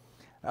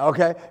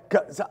 Okay?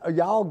 So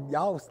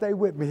y'all stay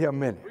with me here a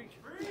minute.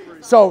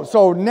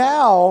 So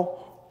now,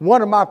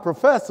 one of my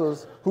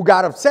professors who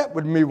got upset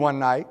with me one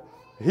night,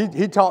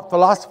 he taught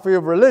philosophy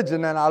of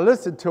religion, and I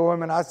listened to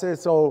him, and I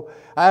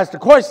asked the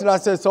question, I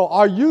said, so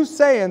are you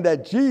saying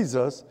that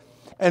Jesus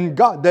and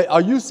God,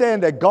 are you saying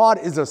that God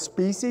is a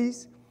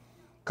species?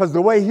 Because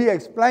the way he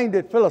explained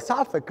it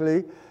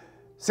philosophically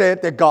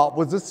said that God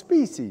was a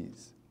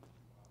species.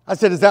 I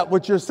said, is that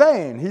what you're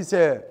saying? He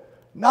said,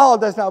 no,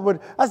 that's not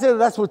what. I said,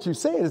 that's what you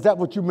said. Is that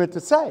what you meant to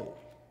say?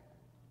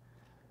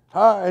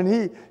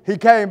 And he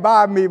came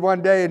by me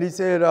one day and he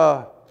said,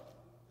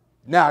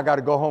 now I got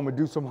to go home and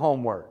do some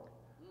homework.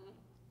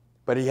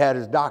 But he had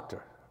his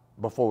doctor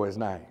before his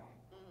name,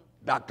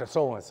 Dr.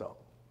 So-and-so.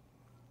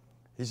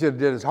 He should have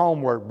did his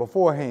homework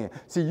beforehand.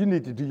 See, you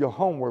need to do your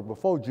homework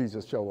before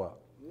Jesus show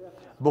up,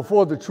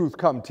 before the truth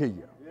come to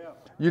you.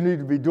 You need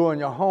to be doing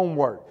your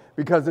homework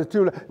because it's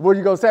too late. What are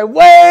you going to say?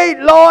 Wait,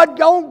 Lord,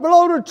 don't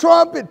blow the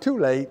trumpet. Too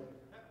late.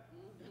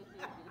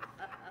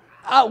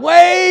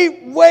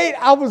 Wait.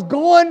 I was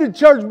going to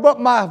church, but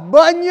my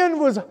bunion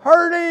was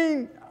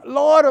hurting.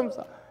 Lord, I'm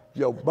sorry.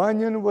 Your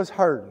bunion was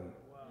hurting.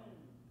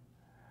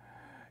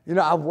 You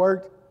know, I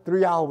worked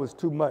 3 hours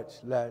too much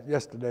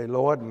yesterday,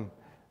 Lord, and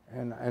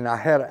I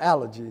had an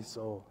allergy,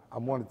 so I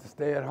wanted to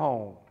stay at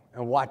home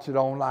and watch it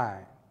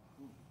online.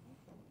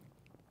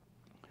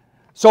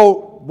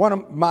 So one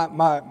of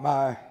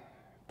my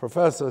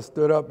professor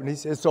stood up and he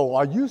said, so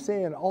are you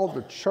saying all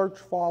the church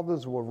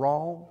fathers were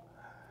wrong?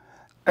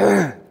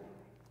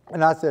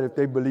 And I said, if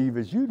they believe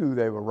as you do,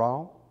 they were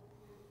wrong.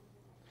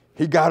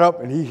 He got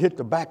up and he hit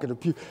the back of the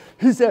pew.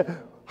 He said,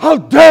 how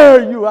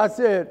dare you? I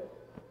said,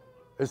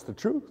 it's the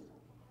truth.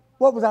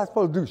 What was I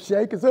supposed to do?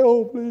 Shake and say,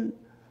 oh, please.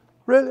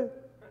 Really?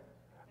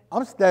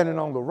 I'm standing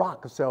on the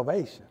rock of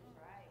salvation.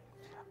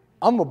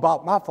 I'm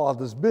about my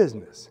Father's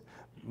business.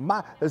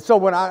 And so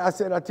when I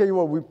said, I tell you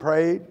what, we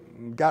prayed,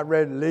 and got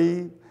ready to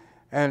leave,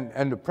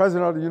 and the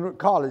president of the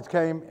college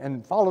came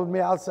and followed me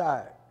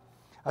outside.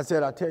 I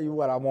said, I tell you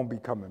what, I won't be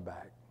coming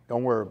back.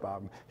 Don't worry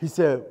about me. He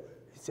said,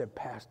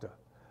 Pastor,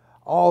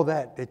 all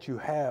that you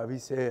have, he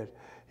said,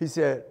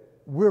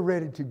 we're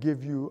ready to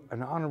give you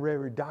an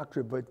honorary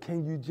doctorate, but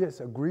can you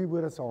just agree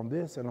with us on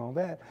this and on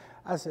that?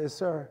 I said,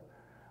 sir,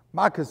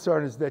 my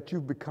concern is that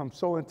you've become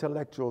so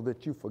intellectual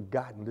that you've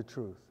forgotten the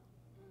truth.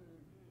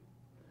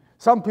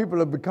 Some people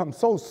have become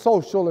so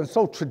social and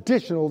so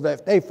traditional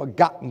that they've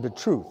forgotten the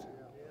truth.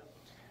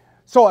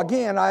 So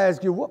again, I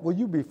ask you, what will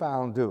you be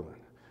found doing?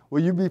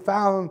 Will you be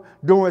found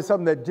doing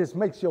something that just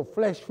makes your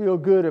flesh feel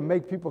good and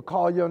make people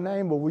call your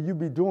name? Or will you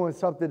be doing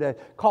something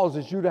that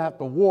causes you to have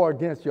to war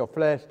against your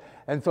flesh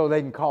and so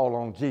they can call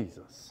on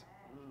Jesus?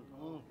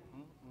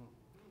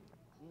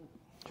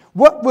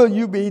 What will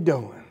you be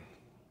doing?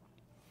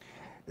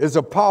 It's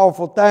a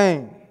powerful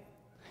thing.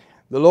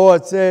 The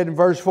Lord said in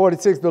verse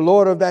 46, the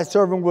Lord of that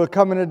servant will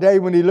come in a day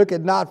when he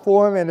looketh not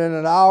for him, and in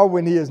an hour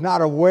when he is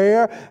not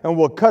aware, and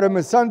will cut him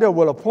asunder,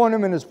 will appoint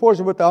him in his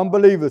portion with the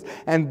unbelievers.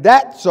 And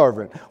that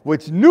servant,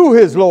 which knew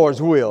his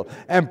Lord's will,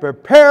 and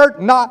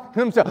prepared not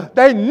himself.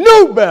 They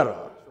knew better.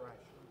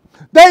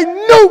 They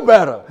knew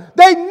better.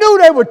 They knew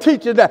they were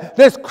teaching that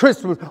this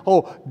Christmas.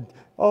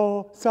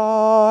 Oh,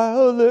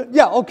 silent.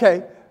 Yeah,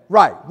 okay,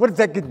 right. What does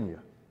that get you?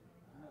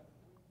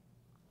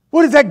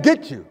 What does that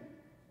get you?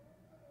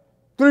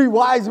 3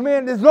 wise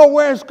men. There's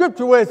nowhere in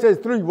Scripture where it says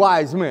 3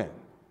 wise men.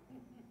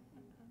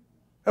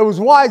 It was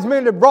wise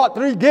men that brought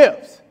 3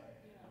 gifts.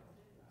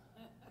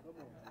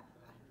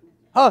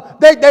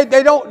 They're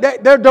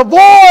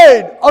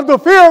devoid of the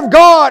fear of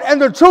God and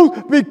the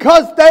truth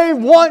because they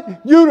want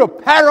you to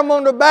pat them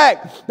on the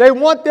back. They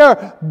want their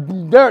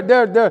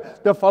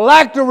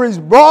phylacteries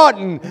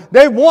broadened.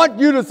 They want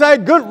you to say,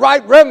 good,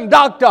 right, Reverend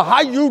Doctor,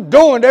 how you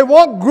doing? They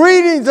want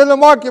greetings in the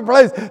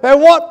marketplace. They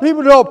want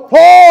people to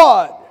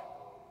applaud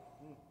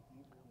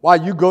while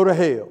you go to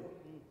hell.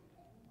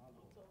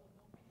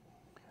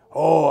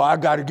 Oh, I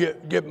got to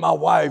get my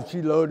wife.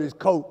 She loved this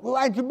coat. Well,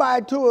 why'd you buy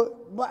it for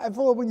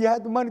her when you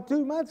had the money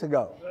 2 months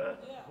ago?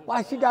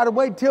 Why she got to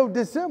wait till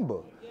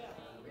December?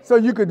 So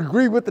you could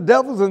agree with the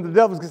devils and the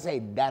devils could say,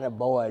 that a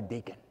boy,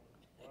 deacon.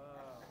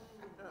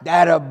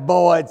 That a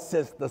boy,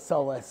 sister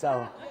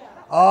so-and-so.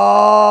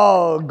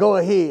 Oh, go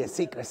ahead,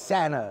 Secret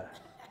Santa.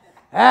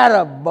 That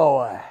a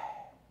boy.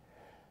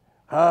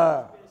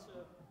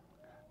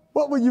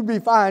 What will you be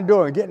fine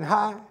doing? Getting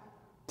high?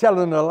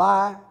 Telling a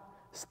lie?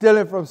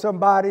 Stealing from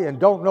somebody and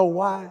don't know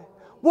why?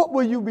 What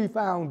will you be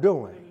found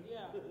doing?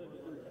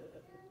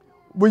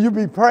 Will you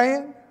be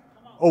praying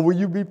or will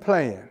you be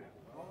playing?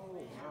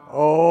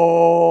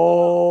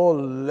 Oh,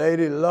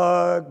 Lady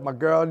Luck, my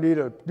girl need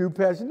a new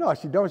pair. No,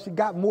 she don't. She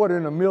got more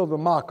than a Mills of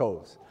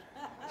Marcos.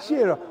 She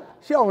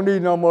don't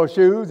need no more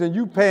shoes, and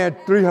you paying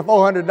 $300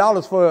 or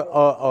 $400 for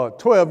a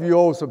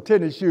 12-year-old some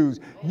tennis shoes.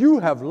 You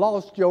have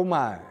lost your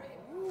mind.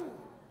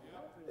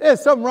 There's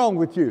something wrong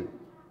with you.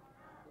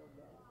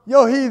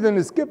 Your heathen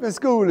is skipping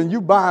school and you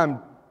buy him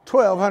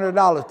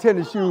 $1,200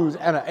 tennis shoes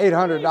and an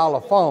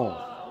 $800 phone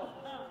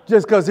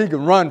just because he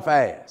can run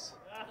fast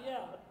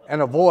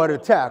and avoid a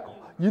tackle.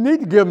 You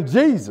need to give him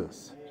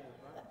Jesus.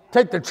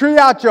 Take the tree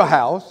out your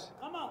house.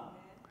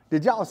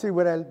 Did y'all see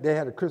where they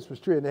had a Christmas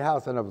tree in their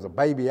house and there was a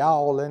baby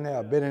owl in there?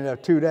 I've been in there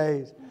 2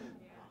 days.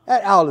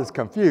 That owl is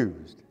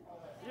confused.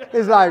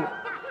 It's like,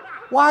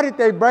 why did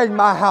they bring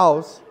my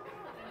house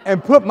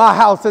and put my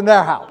house in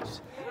their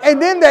house? And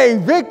then they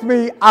evict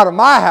me out of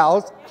my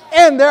house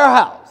and their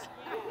house.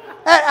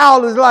 That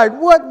owl is like,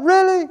 what,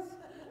 really?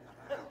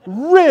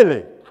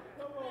 Really?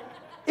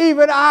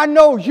 Even I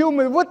know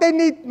humans, what they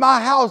need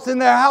my house in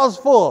their house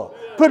for?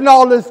 Putting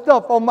all this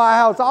stuff on my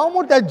house. I don't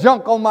want that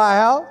junk on my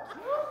house.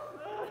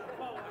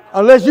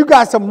 Unless you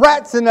got some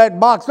rats in that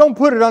box, don't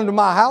put it under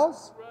my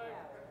house.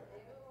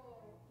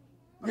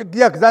 Yeah,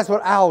 because that's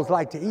what owls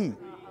like to eat.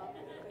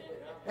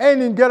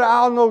 Ain't even get an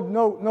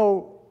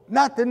owl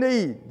nothing to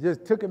eat.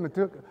 Just took him and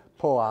took him.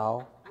 Poor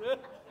owl.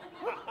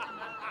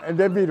 And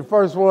they'd be the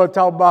first one to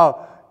talk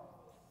about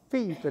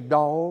feed the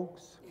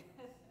dogs,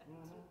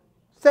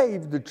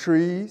 save the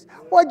trees.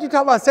 What you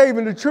talking about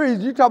saving the trees?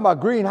 You talking about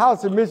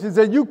greenhouse emissions,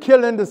 and you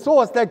killing the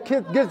source that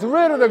gets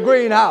rid of the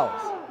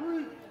greenhouse.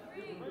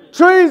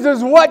 Trees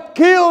is what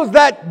kills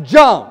that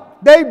junk.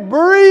 They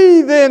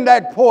breathe in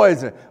that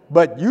poison.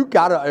 But you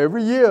gotta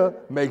every year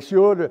make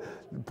sure the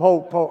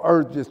poor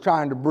earth is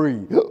trying to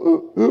breathe.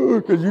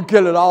 Because you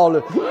killing all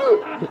the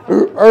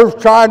earth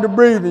trying to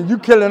breathe, and you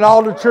killing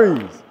all the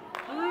trees.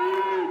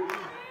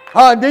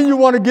 Then you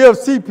want to give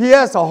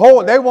CPS a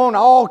whole, they want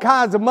all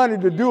kinds of money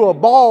to do a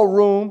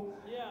ballroom.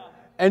 Yeah.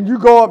 And you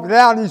go up and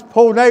down these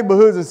poor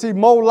neighborhoods and see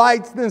more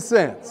lights than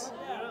sense.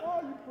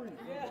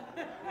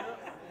 Yeah.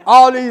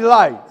 All these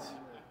lights.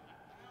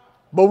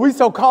 But we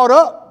so caught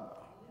up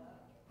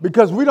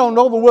because we don't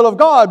know the will of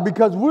God,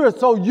 because we're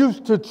so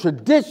used to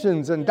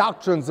traditions and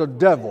doctrines of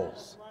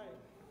devils.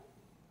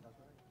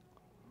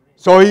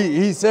 So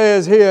he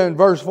says here in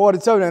verse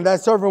 47, and that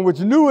servant which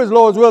knew his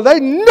Lord's will, they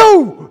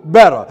knew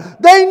better.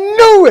 They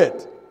knew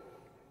it.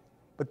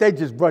 But they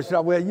just brushed it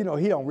off. Well,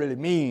 he don't really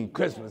mean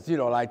Christmas,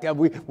 like that.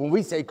 When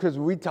we say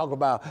Christmas, we talk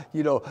about,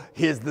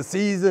 here's the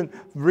season,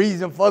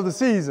 reason for the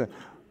season.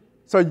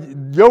 So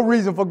your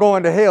reason for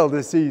going to hell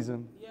this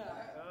season.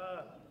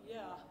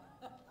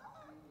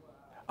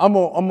 I'm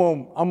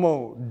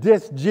gonna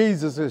diss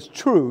Jesus as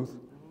truth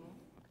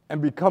and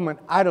become an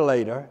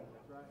idolater.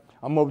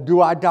 I'm going to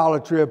do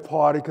idolatry at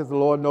party because the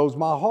Lord knows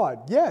my heart.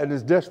 Yeah, it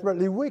is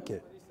desperately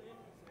wicked.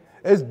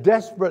 It's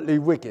desperately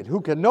wicked.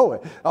 Who can know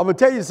it? I'm going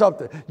to tell you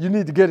something. You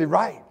need to get it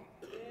right.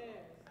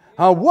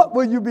 What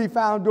will you be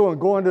found doing?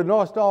 Going to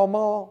North Star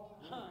Mall?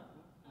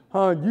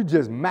 You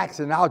just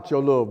maxing out your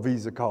little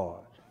Visa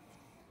card.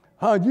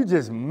 You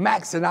just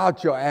maxing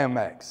out your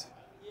Amex.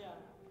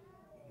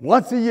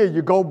 Once a year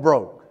you go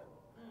broke.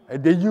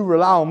 And then you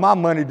rely on my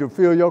money to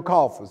fill your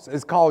coffers.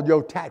 It's called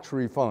your tax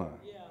refund.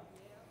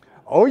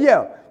 Oh,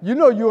 yeah.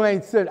 You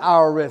ain't sent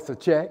IRS a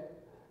check.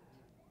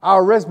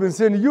 IRS been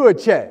sending you a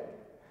check.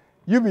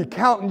 You be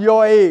counting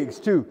your eggs,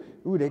 too.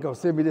 Ooh, they going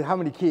to send me this. How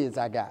many kids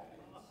I got?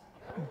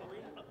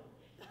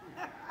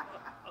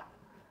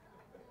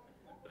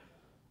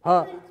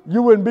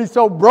 You wouldn't be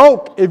so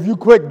broke if you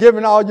quit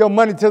giving all your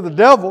money to the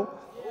devil.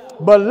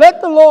 But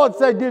let the Lord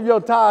say, give your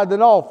tithe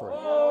and offering.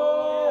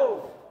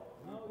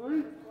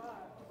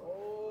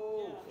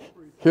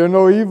 Hear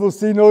no evil,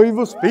 see no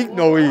evil, speak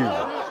no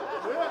evil.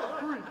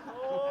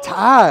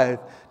 Tithe,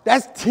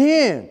 that's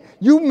 10.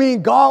 You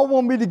mean God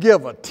want me to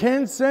give a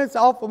 10 cents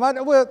off of my,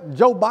 well,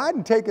 Joe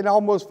Biden taking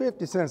almost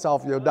 50 cents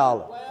off your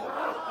dollar.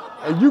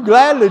 And you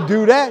gladly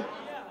do that.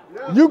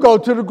 You go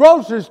to the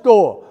grocery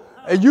store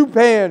and you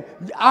paying,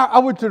 I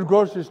went to the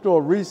grocery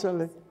store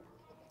recently,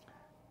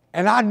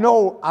 and I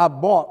know I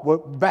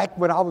bought, back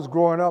when I was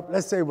growing up,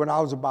 let's say when I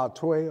was about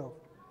 12,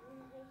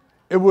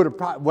 it would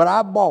have, what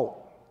I bought,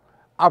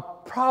 I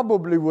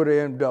probably would have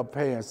ended up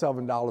paying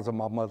 $7 of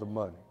my mother's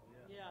money.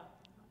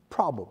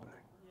 Probably.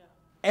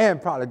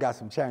 And probably got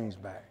some change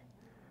back.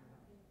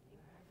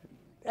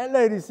 That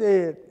lady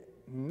said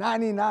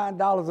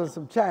 $99 and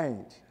some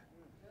change.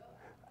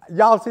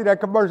 Y'all see that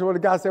commercial where the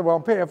guy said, well,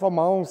 I'm paying for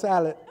my own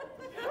salad.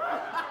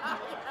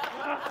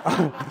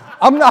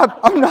 I'm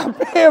not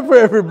paying for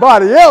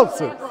everybody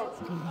else's.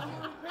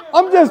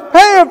 I'm just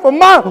paying for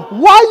mine.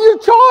 Why are you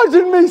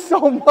charging me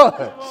so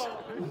much?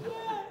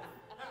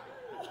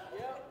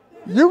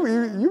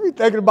 You be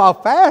thinking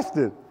about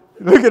fasting.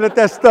 Looking at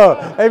that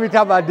stuff. Every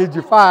time did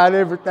you find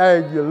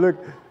everything you look.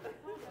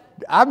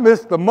 I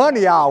missed the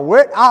money aisle.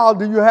 What aisle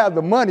do you have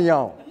the money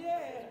on?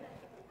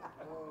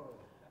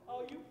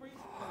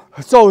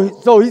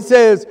 So he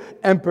says,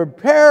 and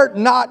prepared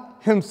not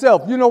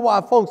himself. You know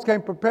why folks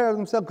can't prepare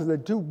themselves? Because they're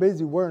too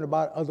busy worrying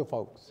about other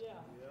folks.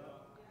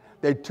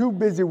 They're too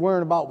busy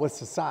worrying about what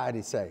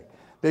society say.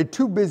 They're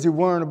too busy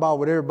worrying about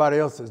what everybody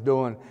else is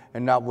doing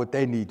and not what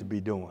they need to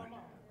be doing.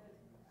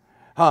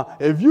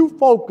 If you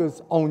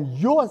focus on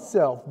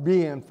yourself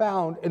being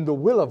found in the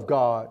will of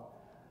God,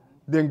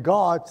 then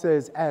God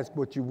says, ask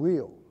what you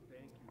will.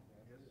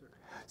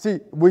 See,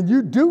 when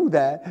you do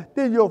that,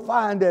 then you'll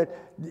find that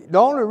the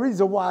only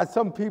reason why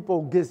some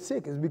people get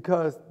sick is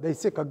because they're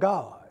sick of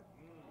God.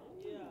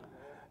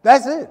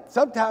 That's it.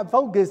 Sometimes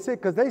folks get sick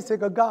because they're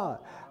sick of God.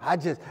 I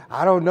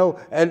don't know.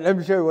 And let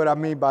me show you what I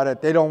mean by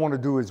that. They don't want to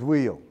do his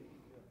will.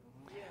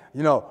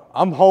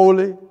 I'm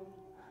holy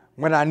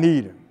when I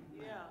need him.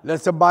 Let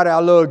somebody I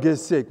love get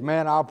sick.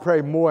 Man, I'll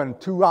pray more in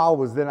 2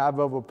 hours than I've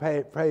ever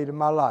prayed in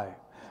my life.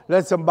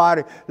 Let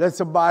somebody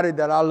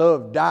that I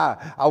love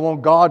die. I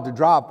want God to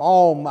drop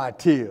all my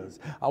tears.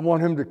 I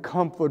want him to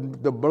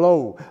comfort the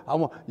blow.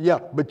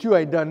 But you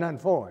ain't done nothing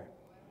for him.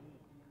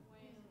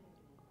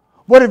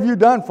 What have you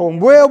done for him?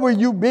 Where will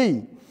you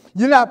be?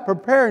 You're not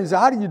preparing. So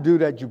how do you do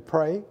that? You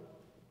pray,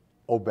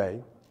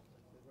 obey.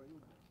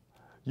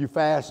 You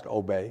fast,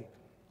 obey.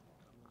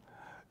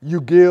 You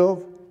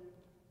give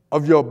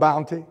of your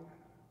bounty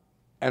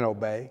and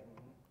obey.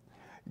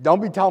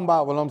 Don't be talking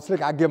about, well, I'm sick,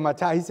 I give my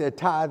tithe. He said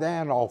tithe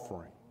and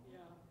offering.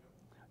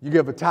 You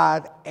give a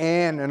tithe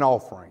and an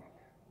offering.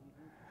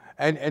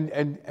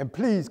 And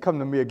please come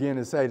to me again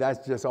and say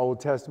that's just Old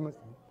Testament.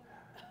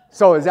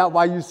 So is that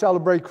why you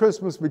celebrate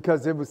Christmas?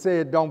 Because it was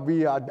said don't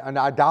be an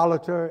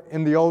idolater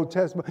in the Old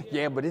Testament?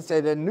 Yeah, but it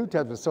said that in the New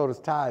Testament, so does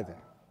tithing.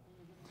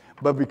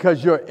 But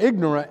because you're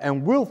ignorant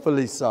and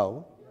willfully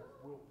so,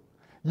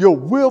 you're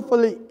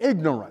willfully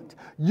ignorant.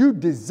 You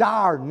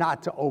desire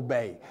not to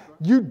obey.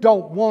 You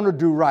don't want to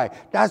do right.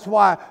 That's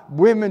why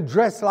women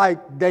dress like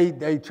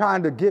they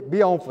trying to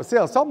be on for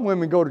sale. Some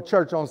women go to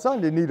church on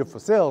Sunday need a for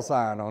sale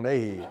sign on their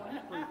head.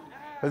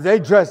 Because they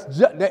dress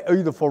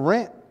either for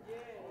rent.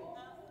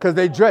 Because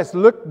they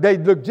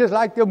look just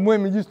like them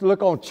women used to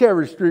look on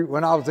Cherry Street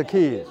when I was a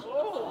kid.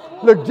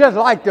 Look just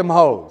like them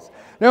hoes.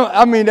 Now,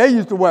 I mean, they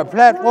used to wear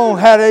platform,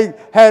 had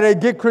they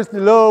Get Christy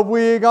Love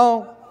wig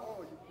on.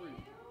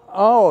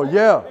 Oh,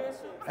 yeah.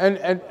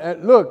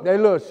 And look, they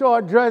little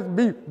short dress,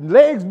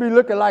 legs be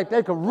looking like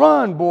they could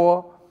run,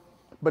 boy.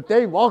 But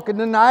they walk in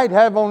the night,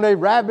 have on their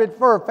rabbit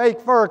fur, fake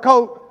fur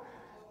coat.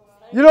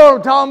 You know what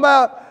I'm talking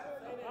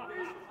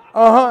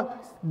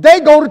about? They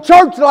go to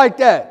church like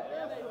that.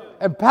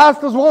 And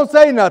pastors won't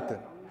say nothing.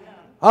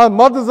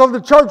 Mothers of the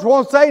church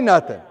won't say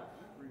nothing.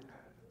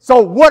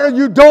 So what are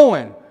you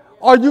doing?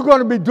 Are you going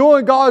to be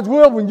doing God's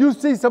will when you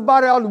see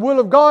somebody on the will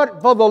of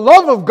God? For the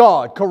love of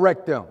God,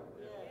 correct them.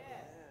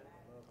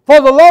 For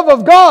the love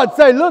of God,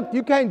 say, look,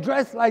 you can't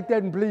dress like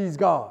that and please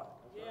God.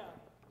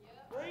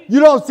 You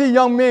don't see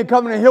young men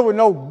coming in here with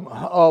no,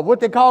 what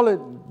they call it,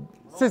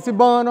 sissy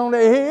bun on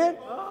their head,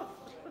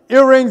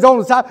 earrings on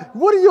the side.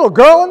 What are you, a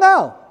girl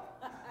now?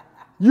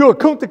 You a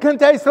Kunta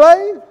Kinte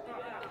slave?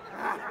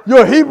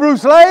 You're a Hebrew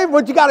slave?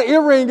 What you got an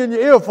earring in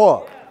your ear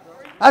for?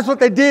 That's what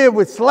they did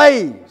with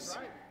slaves.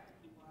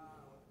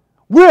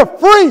 We're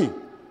free.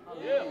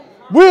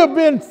 We have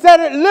been set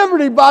at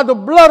liberty by the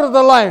blood of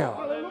the Lamb.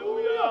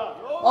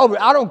 Oh,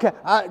 I don't care.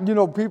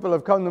 People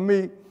have come to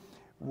me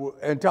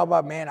and talk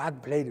about, man, I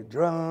play the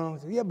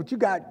drums. Yeah, but you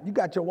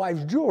got your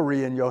wife's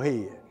jewelry in your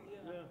head.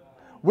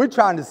 We're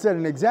trying to set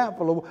an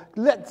example of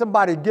let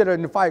somebody get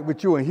in the fight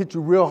with you and hit you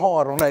real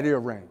hard on that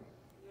earring.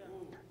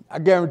 I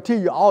guarantee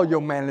you all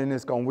your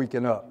manliness going to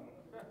weaken up.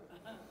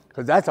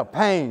 Because that's a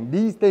pain.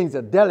 These things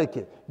are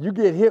delicate. You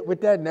get hit with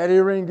that and that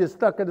earring gets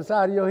stuck at the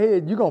side of your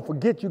head, you're going to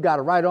forget you got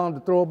a right arm to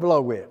throw a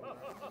blow with.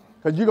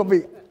 Because you're going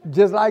to be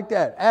just like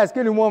that. Ask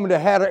any woman that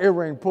had an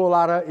earring pull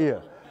out her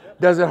ear.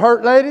 Does it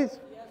hurt, ladies?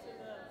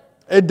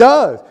 It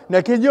does.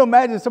 Now, can you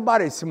imagine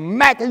somebody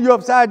smacking you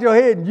upside your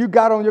head and you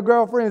got on your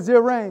girlfriend's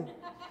earring?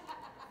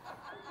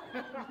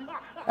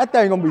 That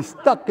thing going to be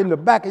stuck in the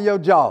back of your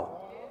jaw.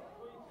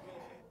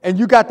 And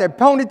you got that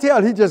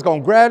ponytail, he just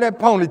going to grab that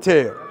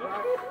ponytail.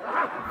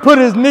 Put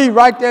his knee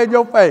right there in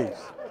your face.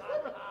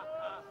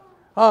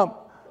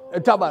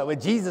 And talk about, well,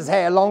 Jesus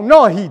had long.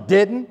 No, he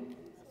didn't.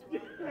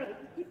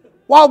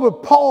 Why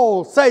would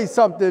Paul say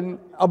something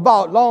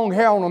about long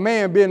hair on a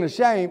man being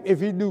ashamed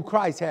if he knew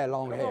Christ had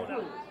long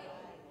hair?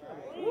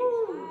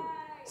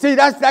 See,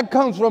 that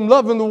comes from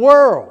loving the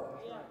world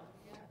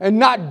and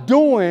not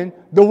doing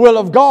the will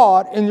of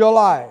God in your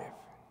life.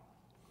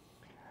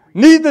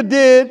 Neither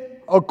did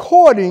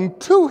according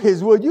to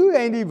his will. You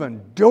ain't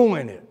even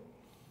doing it.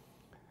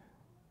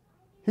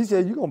 He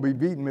said, you're going to be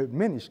beaten with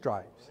many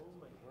stripes.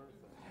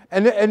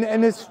 And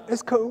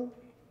it's cool.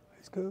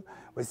 It's cool.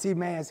 But see,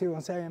 man, see what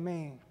I'm saying,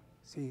 man?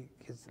 See,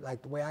 it's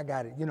like the way I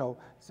got it,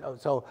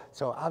 So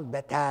I was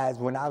baptized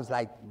when I was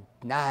like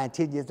 9,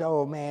 10 years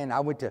old, man. I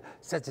went to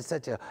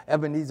such a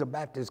Ebenezer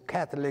Baptist,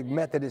 Catholic,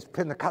 Methodist,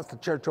 Pentecostal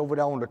church over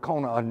there on the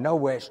corner of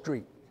Nowhere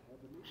Street.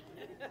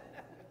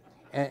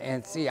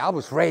 And see, I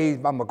was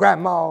raised by my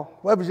grandma.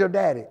 Where was your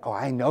daddy? Oh,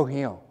 I know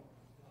him.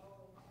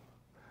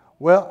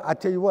 Well, I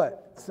tell you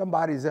what,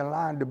 somebody's in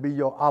line to be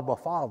your Abba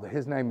Father.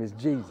 His name is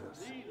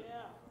Jesus.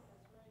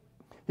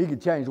 He can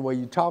change the way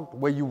you talk, the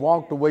way you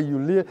walk, the way you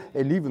live,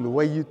 and even the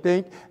way you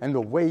think, and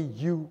the way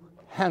you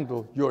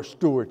handle your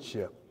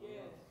stewardship.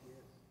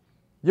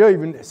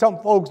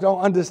 Some folks don't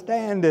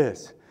understand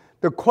this.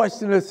 The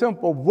question is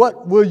simple.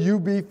 What will you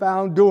be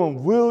found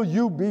doing? Will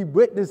you be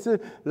witnessing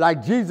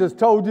like Jesus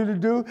told you to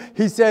do?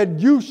 He said,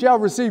 you shall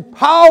receive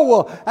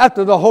power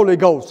after the Holy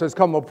Ghost has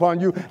come upon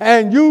you,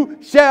 and you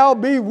shall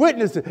be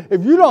witnesses.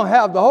 If you don't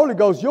have the Holy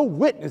Ghost, your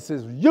witness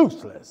is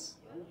useless.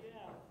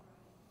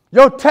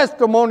 Your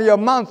testimony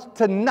amounts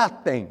to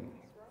nothing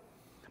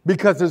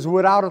because it's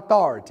without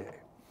authority.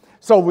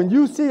 So when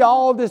you see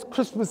all this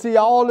Christmassy,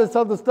 all this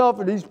other stuff,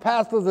 and these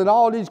pastors and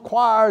all these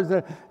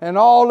choirs and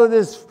all of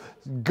this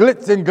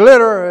glitz and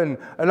glitter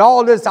and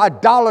all this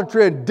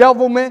idolatry and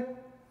devilment,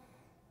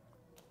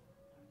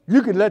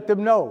 you can let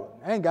them know.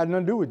 It ain't got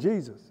nothing to do with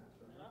Jesus.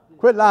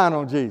 Quit lying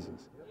on Jesus.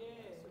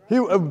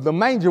 The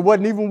manger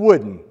wasn't even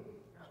wooden.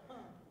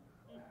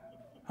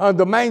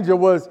 The manger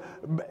was,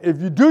 if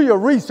you do your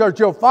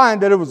research, you'll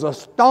find that it was a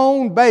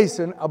stone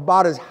basin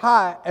about as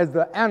high as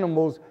the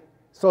animals,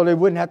 so they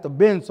wouldn't have to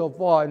bend so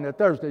far in their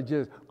thirst. They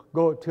just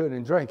go to it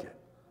and drink it.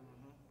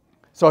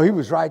 So he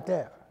was right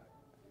there.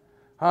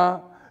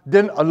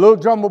 Then a little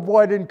drummer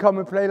boy didn't come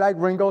and play like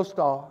Ringo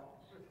Starr.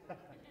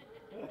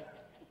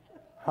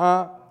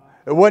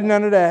 It wasn't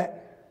none of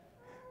that.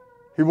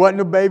 He wasn't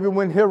a baby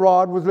when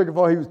Herod was looking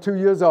for him. He was 2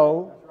 years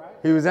old.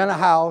 He was in a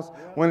house.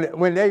 When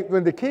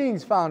the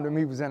kings found him,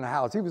 he was in a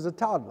house. He was a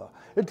toddler.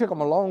 It took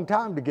him a long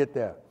time to get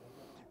there.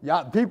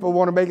 People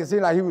want to make it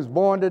seem like he was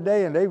born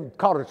today and they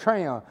caught a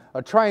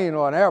train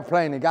or an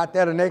airplane and got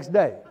there the next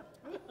day.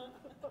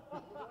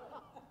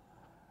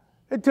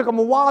 It took him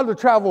a while to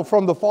travel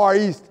from the Far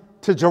East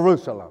to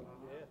Jerusalem.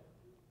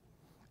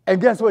 And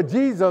guess what?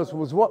 Jesus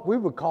was what we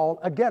would call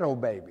a ghetto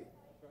baby.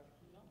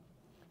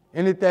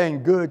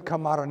 Anything good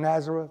come out of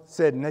Nazareth,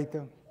 said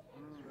Nathan.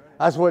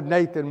 That's what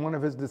Nathan, one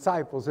of his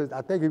disciples, said.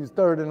 I think he was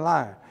third in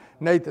line.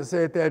 Nathan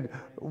said that,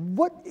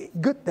 what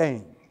good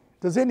thing?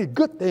 Does any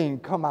good thing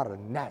come out of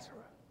Nazareth?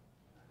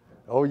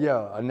 Oh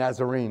yeah, a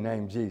Nazarene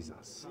named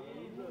Jesus.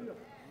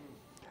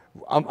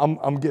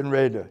 I'm getting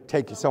ready to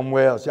take you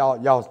somewhere else.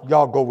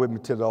 Y'all go with me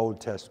to the Old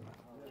Testament.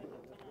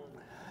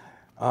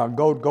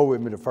 Go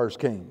with me to 1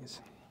 Kings,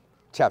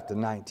 chapter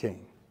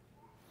 19.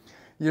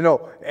 You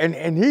know,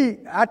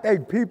 I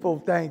think people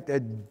think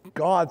that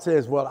God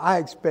says, well, I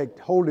expect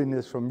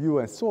holiness from you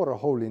and sort of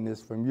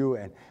holiness from you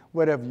and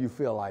whatever you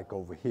feel like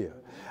over here.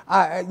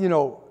 I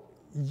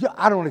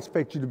don't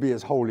expect you to be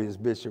as holy as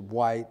Bishop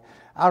White.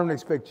 I don't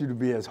expect you to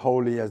be as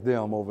holy as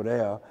them over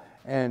there.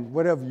 And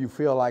whatever you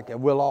feel like,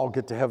 and we'll all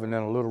get to heaven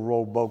in a little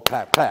rowboat,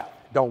 clap,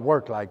 clap. Don't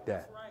work like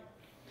that.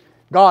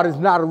 God is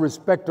not a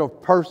respecter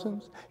of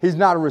persons. He's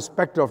not a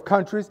respecter of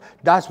countries.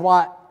 That's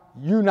why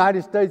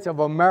United States of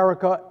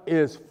America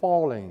is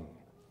falling.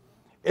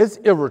 It's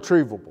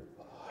irretrievable.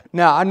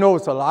 Now, I know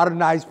it's a lot of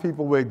nice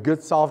people with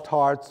good soft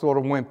hearts, sort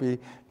of wimpy,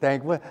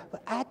 think, well,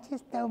 I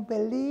just don't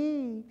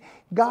believe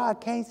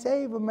God can't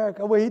save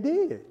America. Well, he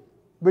did,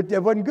 but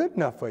that wasn't good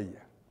enough for you.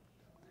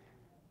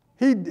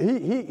 You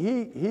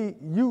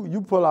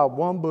pull out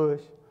one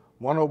Bush,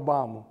 one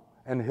Obama,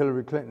 and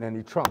Hillary Clinton, and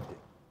he trumped it.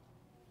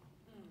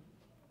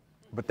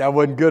 But that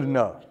wasn't good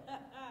enough.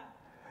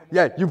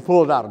 Yeah, you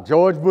pulled out a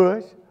George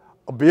Bush,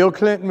 a Bill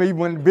Clinton.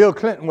 When Bill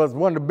Clinton was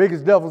one of the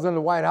biggest devils in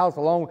the White House,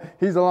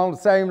 he's along the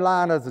same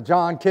line as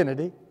John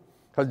Kennedy,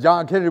 because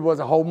John Kennedy was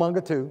a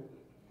homemonger too.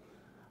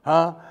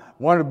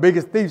 One of the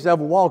biggest thieves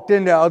ever walked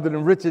in there other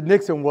than Richard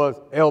Nixon was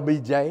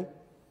LBJ.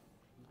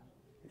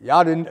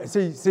 Y'all didn't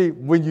see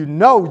when you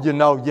know, you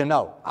know, you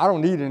know. I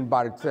don't need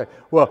anybody to say,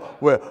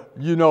 well,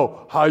 you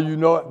know how you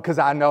know it, because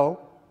I know.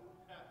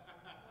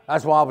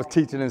 That's why I was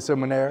teaching in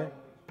seminary.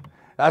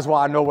 That's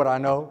why I know what I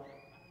know,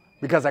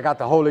 because I got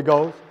the Holy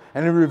Ghost,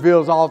 and it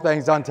reveals all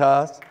things unto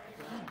us.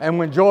 And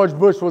when George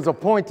Bush was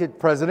appointed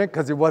president,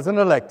 because he wasn't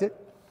elected,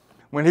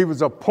 when he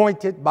was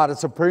appointed by the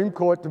Supreme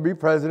Court to be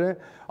president,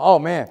 oh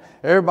man,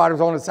 everybody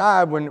was on the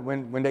side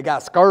when they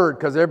got scared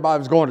because everybody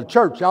was going to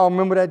church. Y'all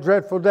remember that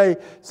dreadful day?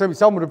 Some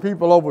of the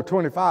people over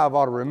 25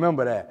 ought to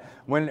remember that.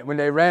 When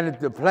they ran into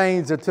the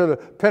planes into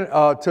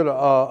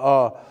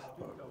the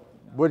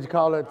what'd you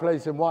call that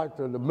place in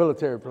Washington? The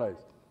military place.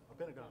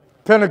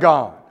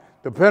 Pentagon.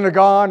 The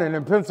Pentagon and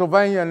in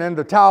Pennsylvania and in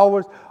the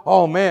towers.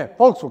 Oh man,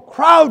 folks were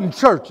crowding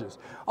churches.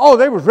 Oh,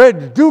 they was ready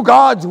to do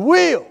God's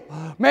will.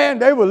 Man,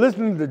 they were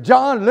listening to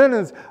John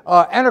Lennon's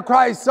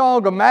Antichrist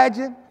song,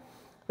 Imagine.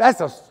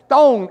 That's a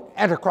stone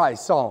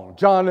Antichrist song.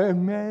 John,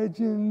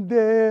 imagine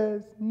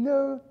there's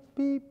no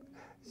people.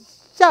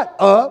 Shut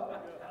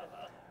up.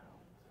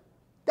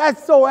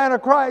 That's so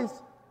Antichrist.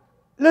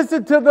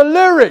 Listen to the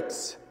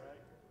lyrics.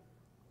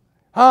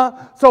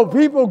 So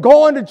people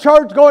going to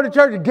church,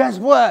 and guess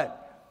what?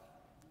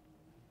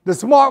 The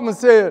smart one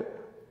said,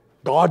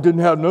 God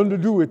didn't have nothing to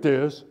do with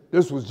this.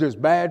 This was just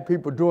bad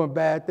people doing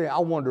bad things. I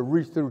wanted to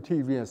reach through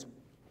TV and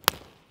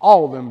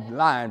all of them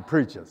lying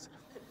preachers.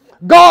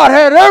 God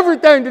had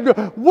everything to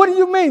do. What do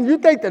you mean? You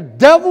think the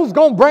devil's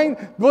going to bring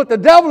what the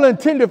devil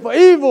intended for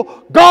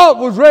evil, God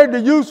was ready to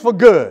use for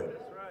good.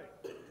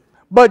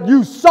 But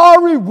you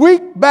sorry,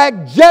 weak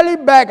back, jelly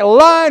back,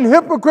 lying,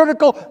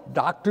 hypocritical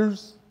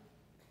doctors,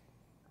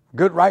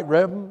 good right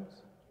reverends,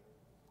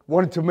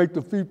 wanted to make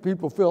the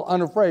people feel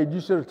unafraid. You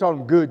should have told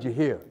them, good, you're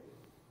here.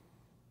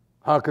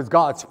 Because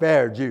God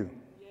spared you.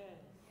 Yes.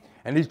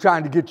 And he's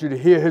trying to get you to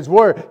hear his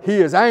word. He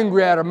is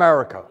angry at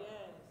America. Yes.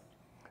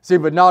 See,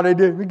 but no, they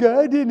didn't.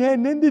 God didn't have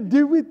nothing to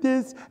do with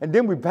this. And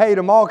then we paid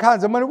them all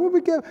kinds of money. What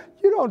we give?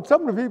 You know,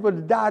 some of the people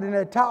that died in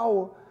that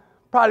tower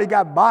probably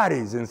got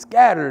bodies and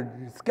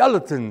scattered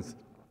skeletons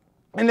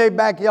in their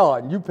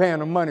backyard. And you paying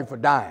them money for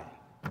dying.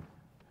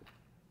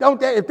 Don't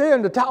they? If they're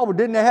in the tower,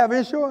 didn't they have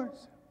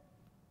insurance?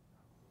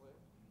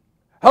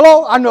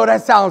 Hello? I know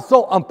that sounds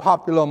so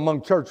unpopular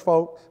among church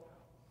folks.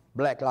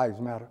 Black Lives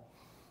Matter.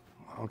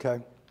 Okay.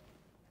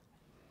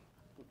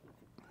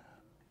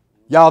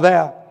 Y'all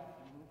there?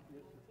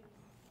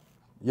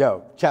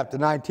 Yo, chapter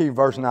 19,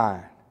 verse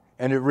 9.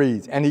 And it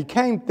reads, and he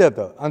came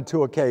thither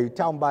unto a cave,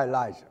 talking about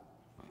Elijah.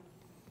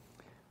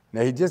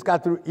 Now, he just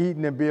got through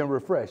eating and being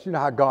refreshed. You know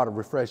how God will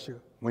refresh you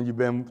when you've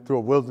been through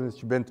a wilderness,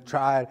 you've been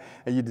tried,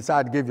 and you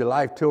decide to give your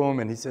life to him.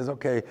 And he says,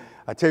 okay,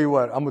 I tell you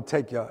what, I'm going to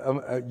take you,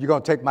 you're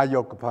going to take my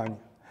yoke upon you.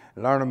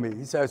 Learn of me.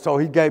 He said, so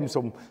he gave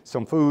him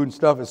some food and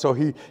stuff. And so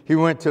he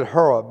went to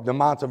Horeb, the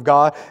mount of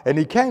God, and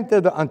he came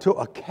thither unto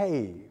a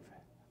cave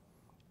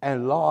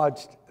and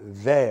lodged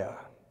there.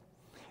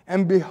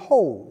 And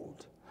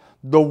behold,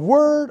 the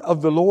word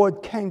of the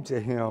Lord came to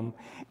him,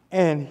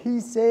 and he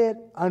said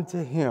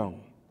unto him,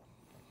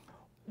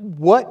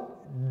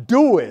 what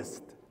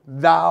doest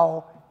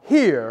thou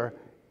here,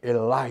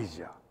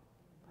 Elijah?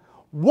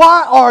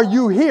 Why are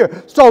you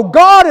here? So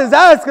God is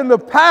asking the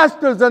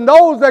pastors and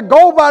those that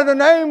go by the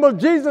name of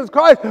Jesus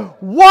Christ,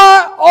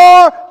 why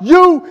are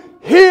you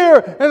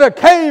here in a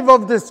cave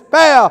of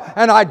despair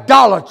and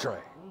idolatry?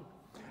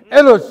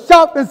 In a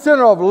shopping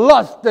center of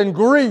lust and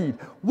greed.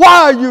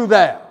 Why are you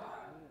there?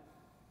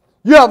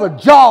 You have a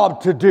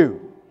job to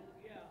do.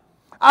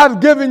 I've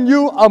given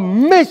you a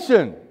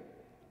mission.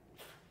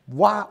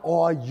 Why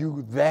are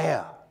you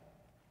there?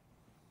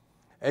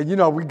 And you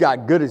know, we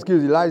got good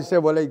excuses. Elijah said,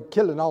 well, they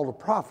killing all the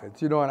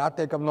prophets, you know, and I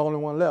think I'm the only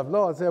one left.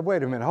 Lord said,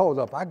 wait a minute, hold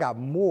up. I got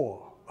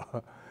more.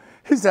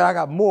 He said, I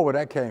got more where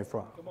that came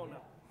from. Come on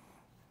now.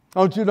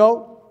 Don't you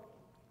know?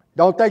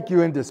 Don't think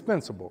you're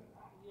indispensable.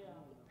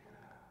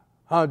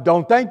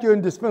 Don't think you're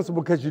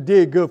indispensable because you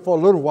did good for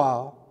a little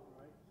while.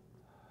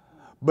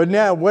 But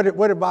now, what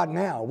about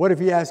now? What if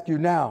he asks you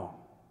now?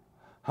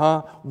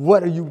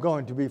 What are you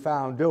going to be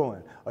found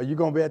doing? Are you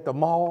going to be at the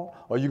mall?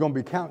 Are you going to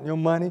be counting your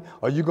money?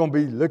 Are you going to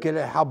be looking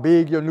at how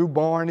big your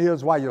newborn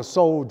is while your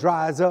soul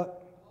dries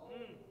up?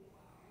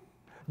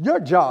 Your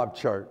job,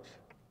 church,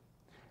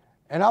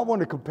 and I want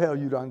to compel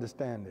you to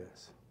understand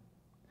this.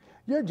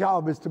 Your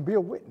job is to be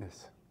a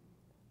witness.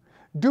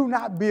 Do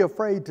not be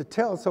afraid to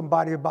tell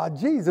somebody about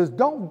Jesus.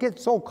 Don't get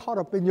so caught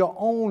up in your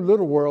own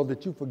little world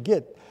that you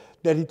forget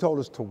that he told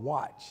us to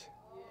watch.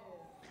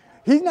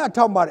 He's not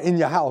talking about in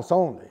your house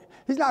only.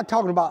 He's not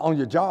talking about on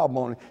your job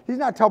only. He's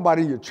not talking about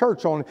in your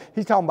church only.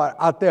 He's talking about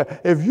out there.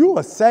 If you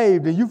are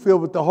saved and you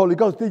filled with the Holy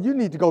Ghost, then you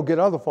need to go get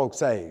other folks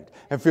saved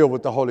and filled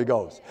with the Holy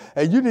Ghost.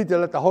 And you need to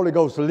let the Holy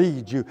Ghost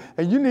lead you.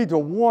 And you need to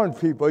warn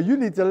people. You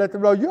need to let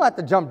them know. You don't have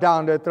to jump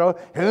down their throat.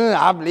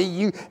 I believe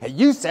you.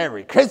 You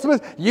celebrate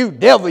Christmas. You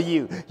devil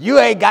you. You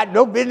ain't got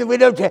no business with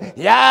them.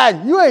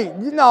 Yeah, you ain't.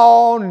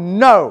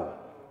 No.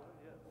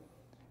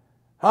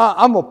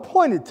 I'm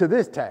appointed to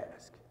this task.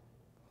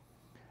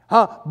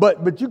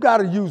 But you got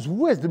to use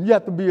wisdom. You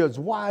have to be as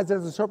wise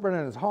as a serpent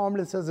and as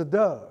harmless as a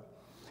dove.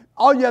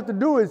 All you have to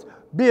do is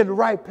be in the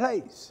right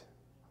place.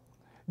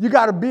 You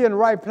got to be in the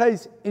right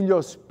place in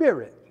your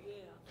spirit.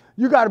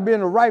 You got to be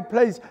in the right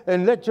place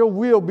and let your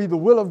will be the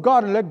will of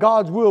God and let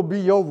God's will be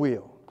your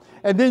will.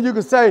 And then you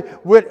can say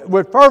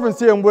with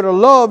fervency and with a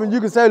love, and you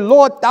can say,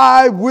 Lord,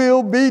 thy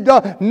will be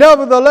done.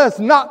 Nevertheless,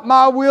 not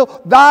my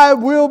will, thy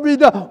will be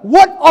done.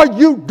 What are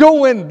you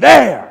doing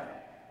there?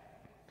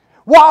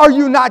 Why are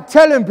you not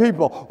telling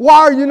people? Why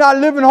are you not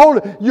living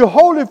holy? You're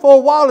holy for a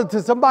while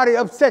until somebody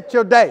upset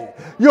your day.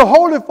 You're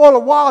holy for a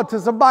while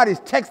until somebody's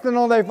texting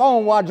on their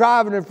phone while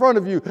driving in front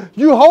of you.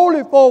 You're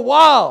holy for a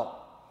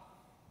while.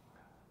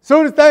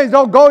 Soon as things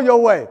don't go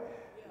your way,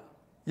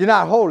 you're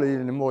not holy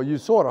anymore. You're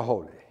sort of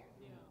holy.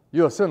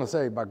 You're a sinner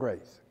saved by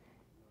grace.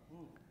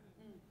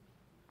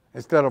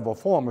 Instead of a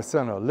former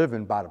sinner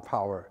living by the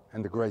power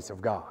and the grace of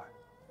God.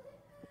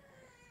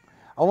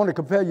 I want to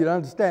compel you to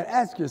understand.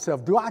 Ask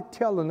yourself, do I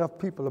tell enough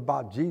people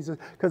about Jesus?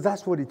 Because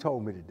that's what he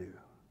told me to do.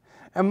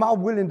 Am I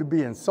willing to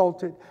be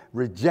insulted,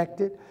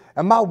 rejected?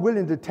 Am I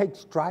willing to take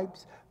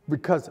stripes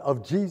because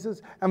of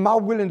Jesus? Am I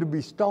willing to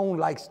be stoned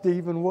like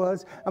Stephen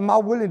was? Am I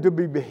willing to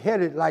be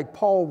beheaded like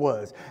Paul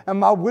was?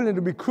 Am I willing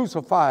to be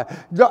crucified?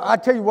 I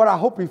tell you what I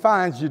hope he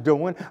finds you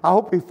doing. I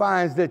hope he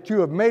finds that you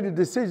have made a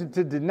decision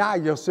to deny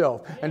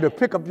yourself and to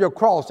pick up your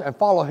cross and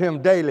follow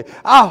him daily.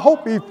 I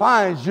hope he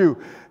finds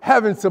you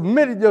having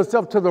submitted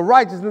yourself to the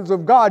righteousness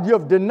of God. You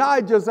have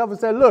denied yourself and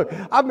said, look,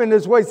 I've been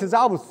this way since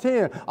I was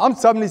 10. I'm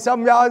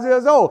 70-something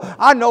years old.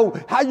 I know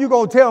how you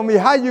going to tell me,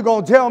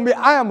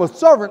 I am a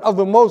servant of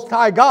the Most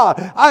High God.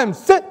 I am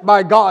sent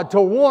by God to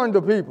warn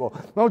the people.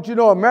 Don't you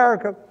know,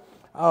 America,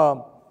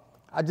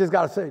 I just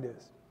got to say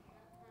this.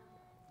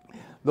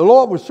 The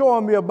Lord was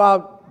showing me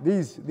about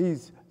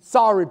these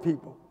sorry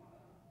people.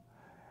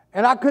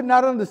 And I could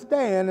not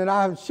understand, and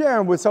I was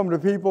sharing with some of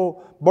the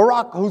people,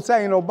 Barack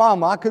Hussein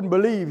Obama, I couldn't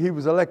believe he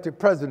was elected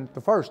president the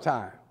first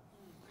time.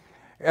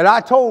 And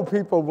I told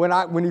people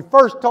when he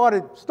first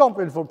started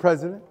stumping for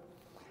president,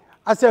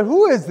 I said,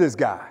 who is this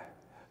guy?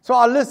 So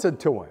I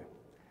listened to him.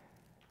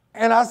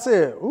 And I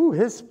said, ooh,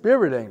 his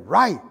spirit ain't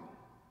right.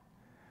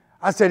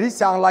 I said, he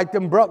sounds like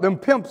them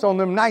pimps on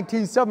them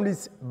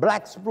 1970s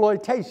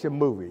blaxploitation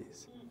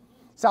movies.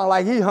 Sound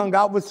like he hung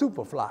out with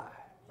Superfly.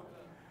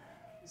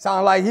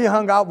 Sound like he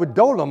hung out with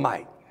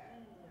Dolomite.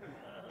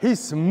 He's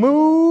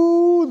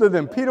smoother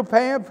than Peter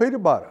Pan,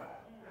 peanut butter.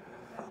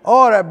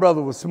 Oh, that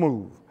brother was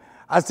smooth.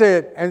 I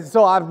said, and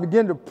so I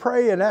began to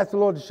pray and ask the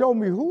Lord to show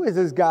me who is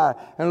this guy.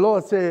 And the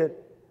Lord said,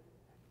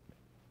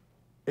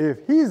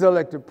 if he's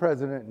elected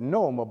president,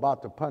 know I'm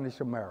about to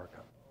punish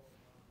America.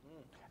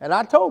 And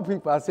I told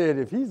people, I said,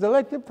 if he's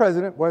elected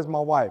president, where's my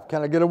wife?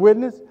 Can I get a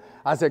witness?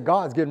 I said,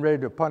 God's getting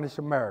ready to punish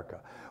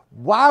America.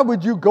 Why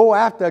would you go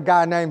after a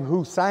guy named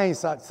Hussein,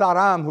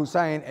 Saddam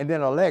Hussein, and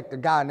then elect a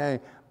guy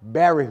named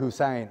Barry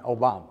Hussein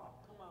Obama?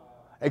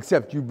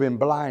 Except you've been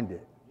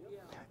blinded.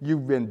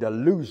 You've been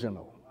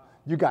delusional.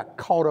 You got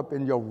caught up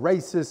in your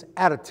racist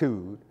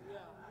attitude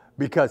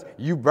because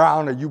you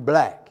brown or you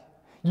black.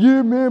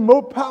 Yeah, man,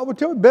 more power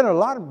to it. Been a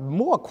lot of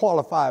more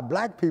qualified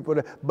black people,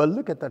 but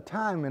look at the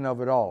timing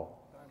of it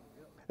all.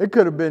 It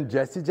could have been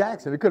Jesse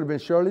Jackson. It could have been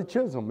Shirley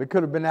Chisholm. It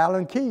could have been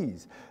Alan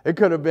Keyes. It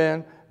could have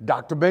been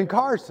Dr. Ben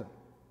Carson.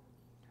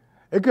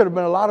 It could have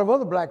been a lot of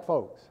other black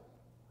folks.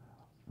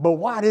 But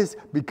why this?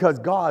 Because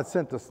God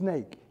sent a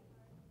snake.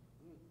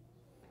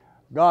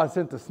 God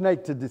sent a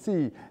snake to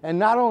deceive. And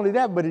not only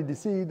that, but he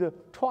deceived her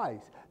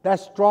twice.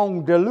 That's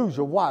strong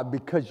delusion. Why?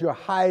 Because you're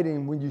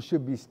hiding when you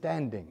should be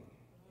standing.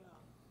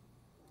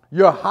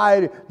 You're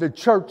hiding. The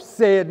church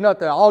said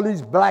nothing. All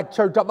these black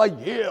church talk about,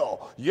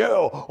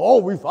 yeah.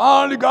 Oh, we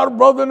finally got a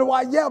brother in the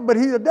white. Yeah, but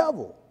he's a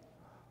devil.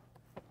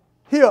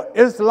 He's an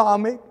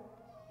Islamic,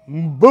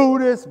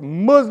 Buddhist,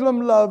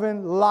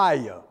 Muslim-loving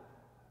liar.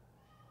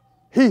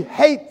 He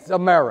hates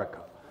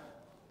America.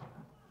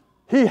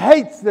 He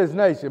hates this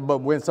nation. But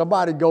when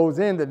somebody goes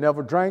in that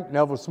never drank,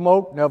 never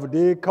smoked, never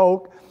did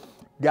coke,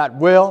 got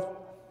wealth,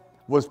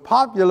 was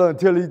popular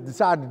until he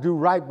decided to do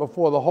right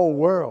before the whole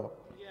world.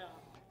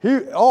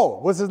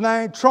 What's his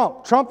name?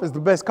 Trump. Trump is the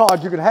best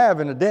card you could have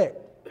in the deck.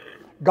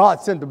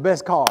 God sent the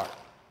best card.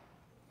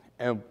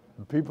 And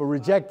people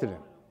rejected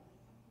him.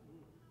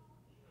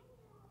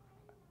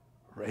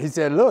 He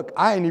said, look,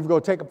 I ain't even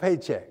going to take a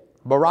paycheck.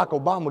 Barack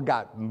Obama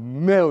got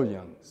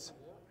millions.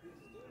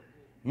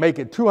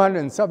 Making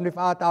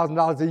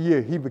 $275,000 a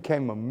year, he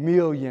became a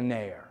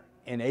millionaire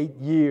in 8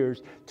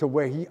 years to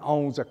where he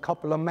owns a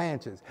couple of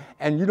mansions.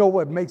 And you know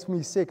what makes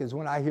me sick is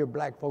when I hear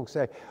black folks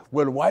say,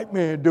 well, the white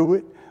man do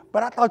it.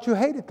 But I thought you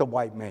hated the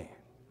white man.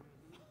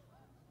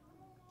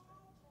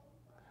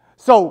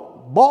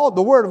 So,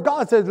 the word of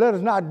God says, let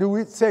us not do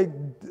it.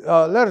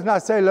 Let us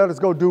not say, let us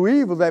go do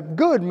evil, that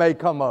good may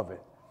come of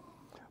it.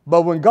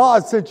 But when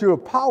God sent you a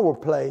power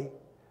play,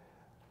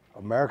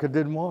 America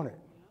didn't want it.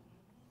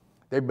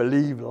 They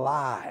believe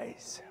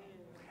lies.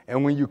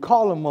 And when you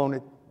call them on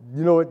it,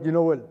 you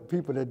know what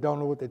people that don't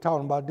know what they're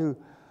talking about do?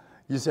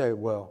 You say,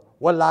 well,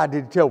 what lie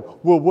did he tell?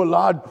 Well, what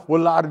lie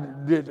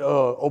did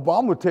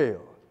Obama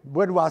tell?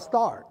 Where do I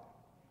start?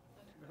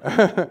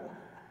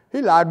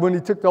 He lied when he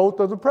took the oath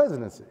of the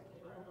presidency.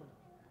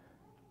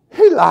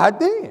 He lied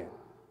then.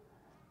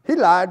 He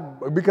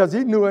lied because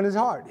he knew in his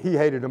heart he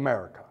hated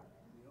America.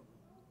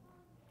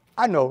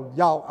 I know,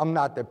 y'all, I'm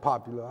not that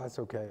popular. That's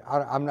okay.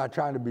 I'm not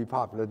trying to be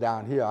popular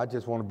down here. I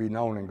just want to be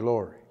known in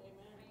glory.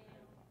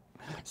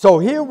 So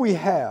here we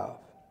have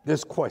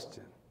this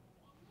question.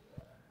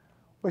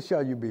 What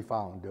shall you be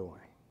found doing?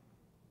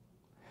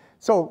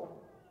 So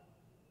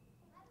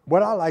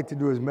what I like to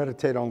do is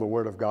meditate on the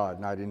Word of God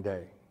night and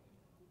day.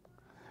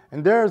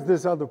 And there's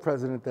this other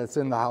president that's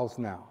in the House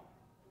now.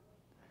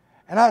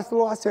 And I asked the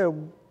Lord, I said,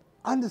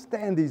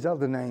 understand these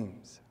other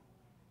names.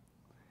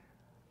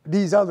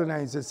 These other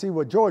names, and see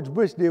what George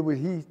Bush did was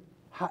he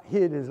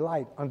hid his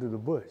light under the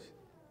bush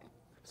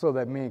so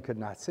that men could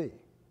not see.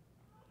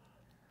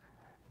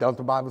 Don't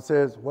the Bible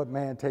says, what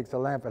man takes a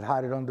lamp and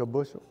hide it under a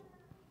bushel?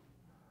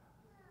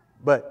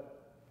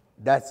 But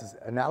that's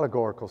an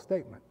allegorical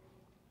statement.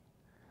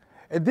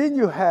 And then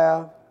you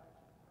have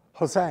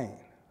Hussein,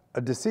 a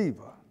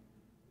deceiver,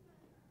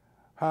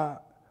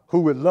 who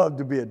would love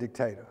to be a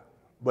dictator,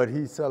 but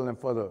he's selling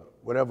for the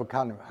whatever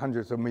kind of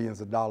hundreds of millions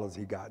of dollars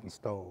he got and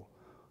stole.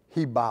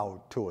 He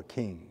bowed to a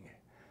king.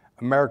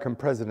 American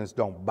presidents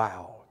don't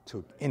bow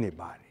to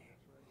anybody.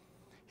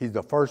 He's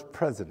the first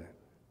president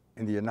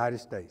in the United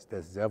States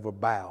that's ever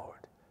bowed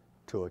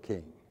to a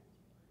king.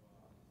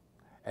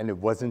 And it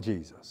wasn't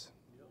Jesus.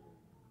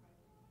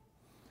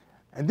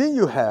 And then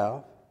you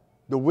have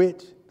the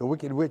witch, the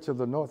wicked witch of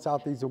the north,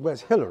 south, east, and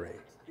west, Hillary,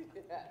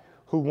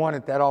 who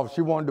wanted that office.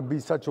 She wanted to be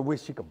such a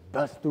witch she could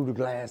bust through the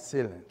glass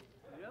ceiling.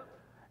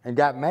 And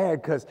got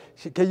mad because,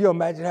 can you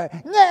imagine her?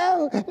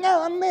 No,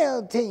 I'm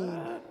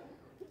melting.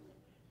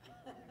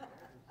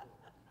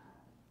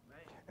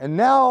 And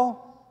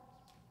now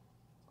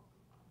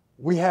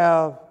we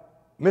have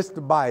Mr.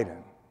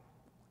 Biden.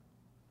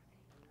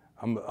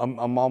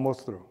 I'm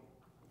almost through.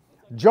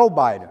 Joe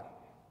Biden.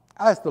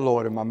 I asked the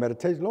Lord in my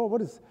meditation, Lord,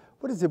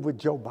 what is it with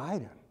Joe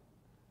Biden?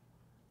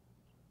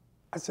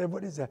 I said,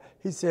 what is that?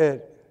 He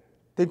said,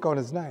 think on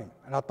his name.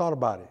 And I thought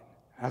about it.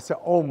 I said,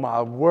 oh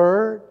my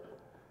word.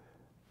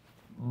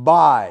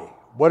 Buy.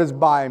 What does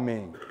buy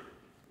mean?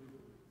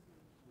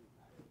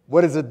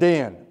 What is a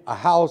den? A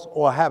house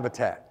or a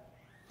habitat?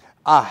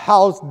 A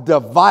house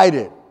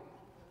divided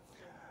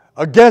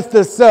against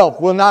itself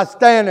will not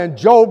stand. And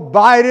Joe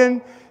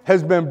Biden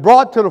has been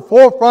brought to the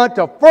forefront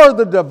to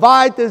further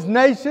divide this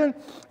nation.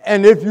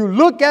 And if you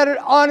look at it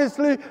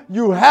honestly,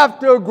 you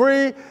have to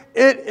agree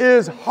it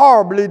is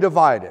horribly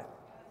divided.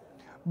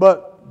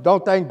 But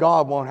don't think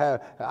God won't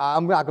have.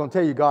 I'm not going to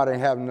tell you God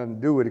ain't having nothing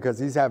to do with it because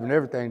he's having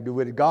everything to do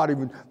with it.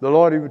 The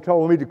Lord even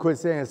told me to quit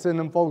saying send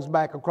them folks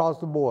back across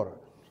the border.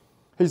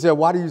 He said,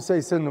 why do you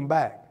say send them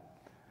back?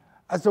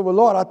 I said, well,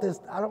 Lord,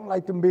 I don't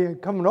like them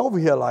coming over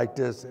here like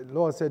this. The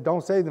Lord said,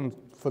 don't say them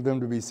for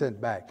them to be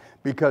sent back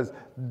because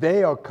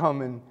they are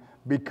coming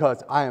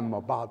because I am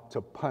about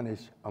to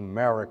punish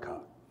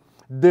America.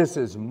 This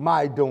is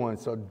my doing,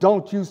 so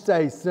don't you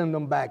say send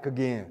them back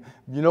again.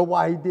 You know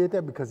why he did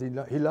that? Because he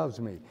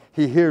loves me.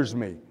 He hears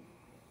me.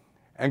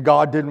 And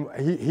God didn't,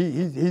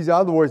 he's in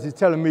other words, he's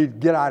telling me to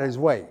get out of his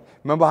way.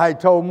 Remember how he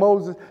told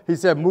Moses? He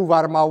said, move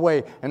out of my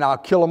way, and I'll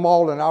kill them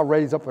all, and I'll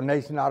raise up a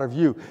nation out of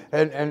you.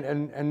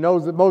 And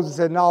Moses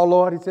said, no,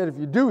 Lord. He said, if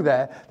you do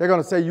that, they're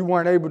going to say you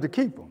weren't able to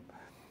keep them.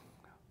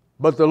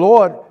 But the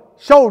Lord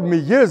showed me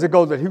years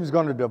ago that he was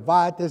going to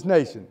divide this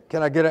nation.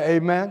 Can I get an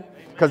amen?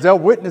 Because there are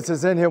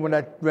witnesses in here when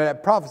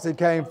that prophecy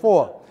came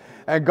forth.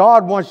 And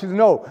God wants you to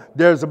know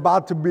there's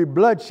about to be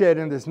bloodshed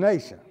in this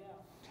nation.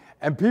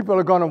 And people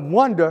are going to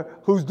wonder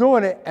who's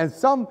doing it. And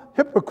some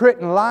hypocrite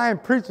and lying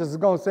preachers are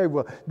going to say,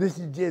 well, this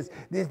is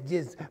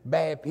just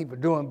bad people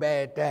doing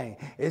bad things.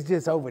 It's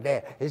just over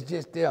there. It's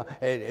just there.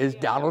 It's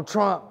Donald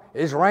Trump.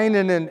 It's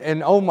raining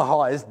in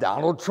Omaha. It's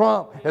Donald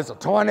Trump. It's a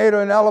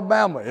tornado in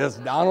Alabama. It's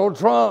Donald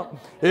Trump.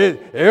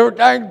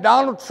 Everything's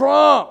Donald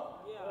Trump.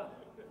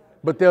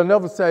 But they'll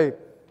never say,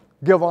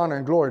 give honor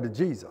and glory to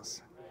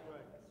Jesus.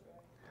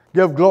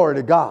 Give glory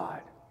to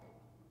God.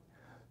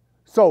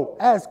 So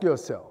ask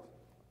yourself,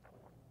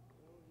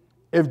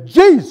 if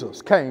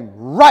Jesus came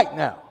right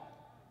now,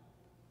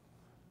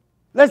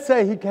 let's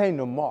say he came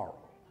tomorrow,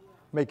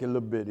 make it a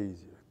little bit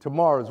easier.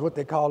 Tomorrow is what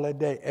they call that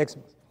day,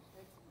 Xmas.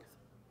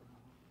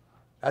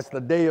 That's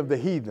the day of the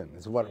heathen.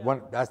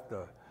 That's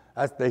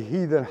the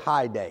heathen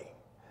high day,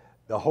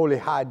 the holy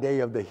high day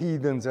of the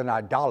heathens and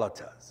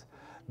idolaters,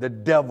 the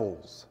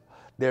devils.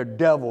 They're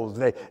devils.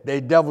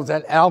 They devils.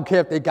 And I don't care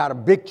if they got a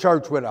big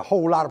church with a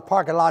whole lot of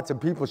parking lots and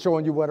people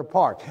showing you where to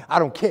park. I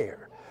don't care.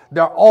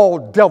 They're all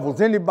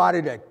devils.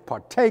 Anybody that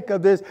partake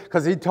of this,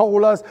 because he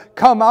told us,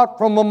 come out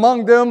from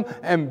among them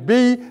and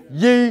be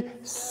ye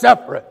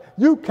separate.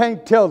 You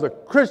can't tell the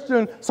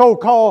Christian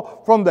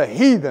so-called from the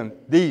heathen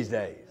these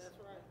days.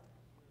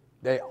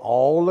 They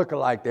all look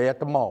alike. They're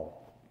at the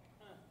mall.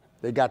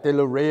 They got their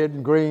little red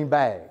and green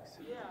bags.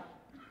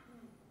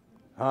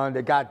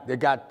 They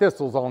got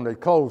thistles on their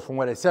clothes from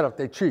where they set up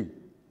their tree.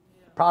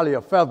 Probably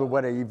a feather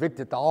where they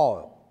evicted the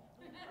oil.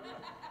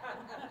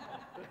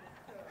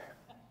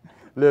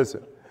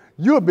 Listen,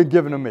 you have been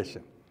given a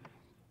mission.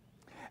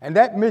 And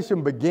that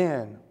mission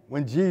began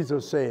when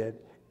Jesus said,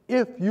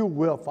 if you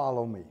will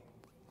follow me,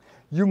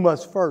 you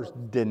must first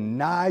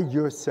deny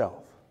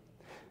yourself,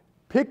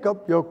 pick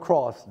up your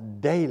cross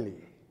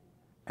daily,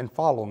 and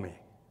follow me.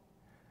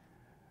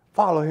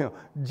 Follow him.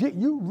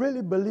 You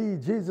really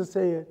believe Jesus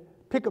said,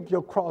 pick up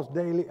your cross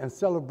daily and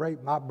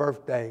celebrate my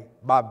birthday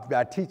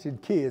by teaching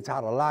kids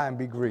how to lie and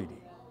be greedy?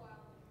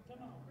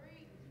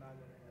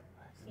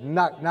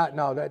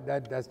 No,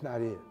 that's not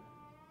it.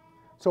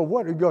 So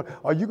what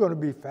are you going to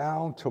be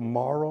found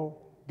tomorrow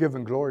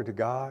giving glory to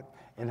God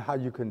in how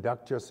you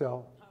conduct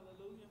yourself?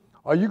 Hallelujah.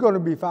 Are you going to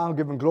be found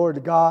giving glory to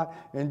God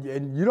and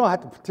you don't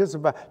have to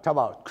participate? Talk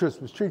about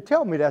Christmas tree.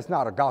 Tell me that's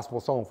not a gospel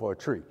song for a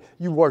tree.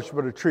 You worship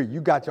at a tree. You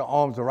got your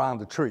arms around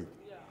the tree.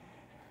 Yeah.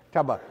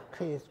 Talk about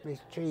Christmas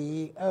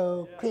tree,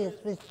 oh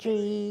Christmas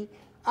tree.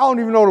 I don't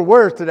even know the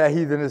words to that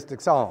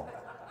heathenistic song.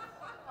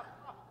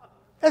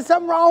 There's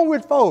something wrong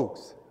with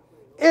folks.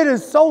 It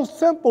is so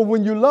simple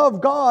when you love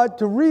God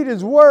to read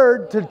his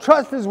word, to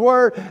trust his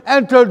word,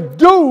 and to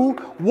do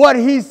what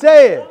he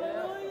said.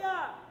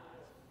 Hallelujah.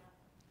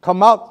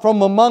 Come out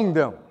from among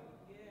them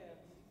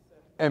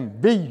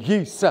and be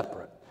ye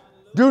separate.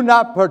 Do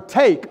not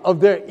partake of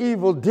their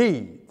evil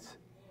deeds.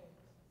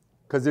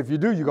 Because if you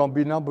do, you're going to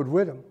be numbered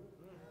with them.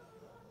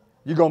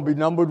 You're going to be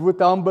numbered with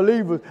the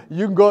unbelievers.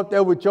 You can go up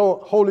there with your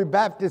Holy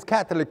Baptist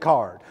Catholic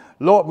card.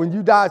 Lord, when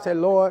you die, say,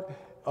 Lord,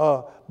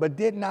 but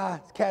didn't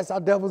I cast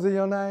out devils in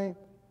your name?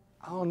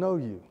 I don't know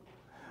you.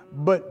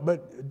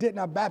 But didn't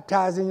I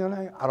baptize in your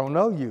name? I don't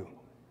know you.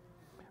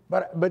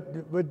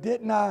 But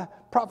didn't I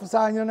prophesy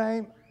in your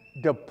name?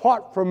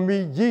 Depart from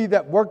me, ye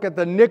that work at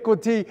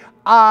iniquity.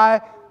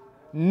 I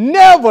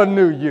never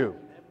knew you.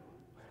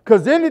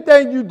 Because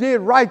anything you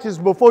did righteous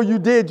before you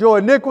did your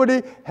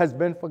iniquity has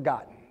been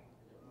forgotten,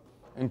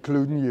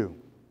 including you.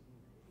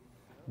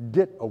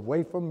 Get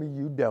away from me,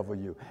 you devil,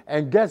 you.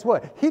 And guess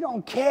what? He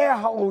don't care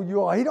how old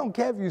you are. He don't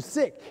care if you're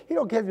sick. He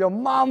don't care if your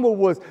mama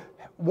was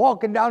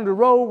walking down the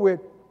road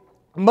with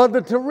Mother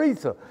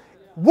Teresa.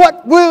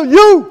 What will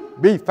you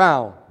be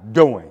found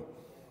doing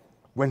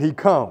when he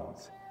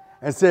comes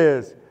and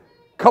says,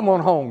 come on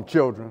home,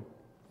 children?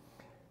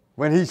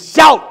 When he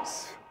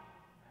shouts,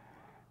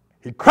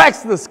 he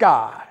cracks the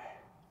sky.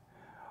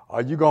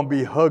 Are you going to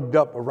be hugged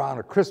up around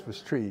a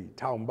Christmas tree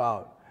talking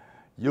about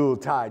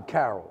Yuletide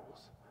carols?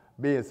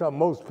 Being something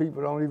most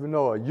people don't even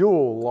know, a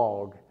Yule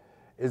log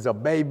is a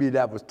baby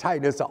that was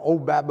tied. It's an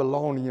old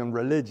Babylonian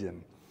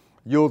religion.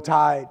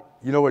 Yuletide,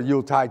 you know what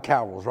Yuletide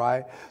carols,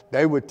 right?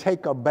 They would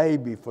take a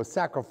baby for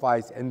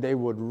sacrifice and they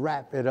would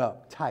wrap it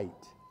up tight,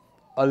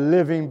 a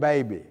living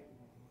baby,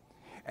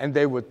 and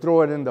they would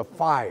throw it in the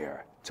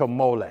fire to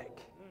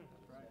Molech.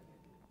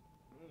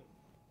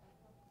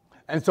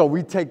 And so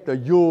we take the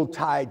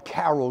Yuletide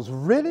carols,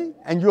 really?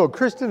 And you're a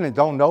Christian and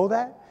don't know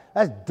that?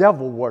 That's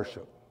devil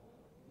worship.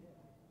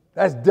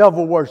 That's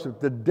devil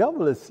worship. The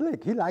devil is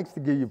slick. He likes to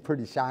give you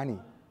pretty shiny.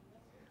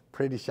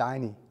 pretty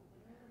shiny,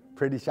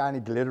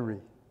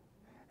 glittery,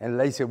 and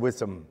lace it with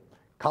some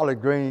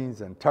collard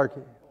greens and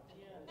turkey,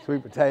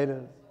 sweet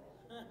potatoes.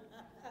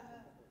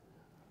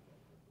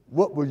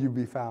 What will you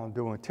be found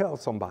doing? Tell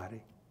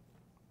somebody.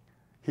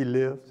 He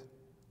lives.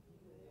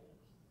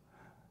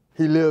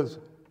 He lives.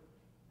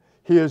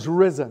 He is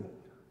risen.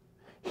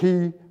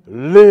 He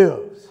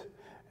lives.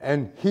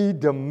 And he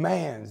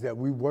demands that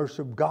we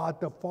worship God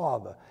the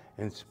Father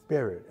in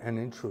spirit and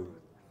in truth.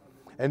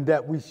 And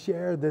that we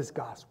share this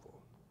gospel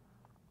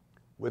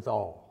with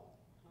all.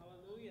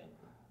 Hallelujah.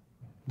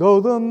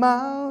 Though the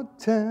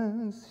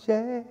mountains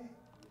shake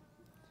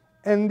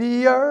and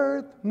the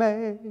earth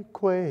may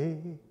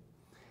quake,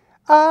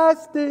 I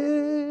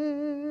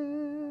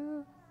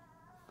still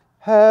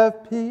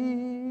have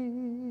peace.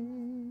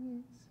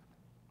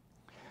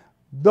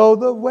 Though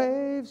the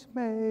waves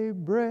may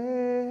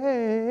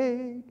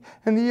break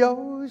and the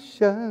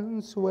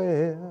ocean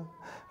swell,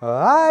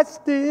 I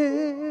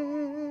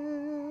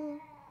still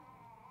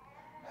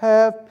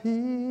have peace.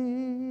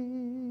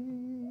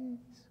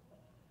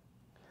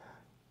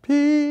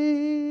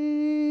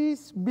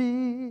 Peace,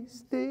 be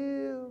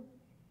still.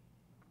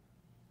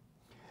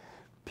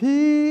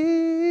 Peace,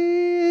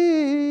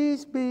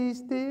 be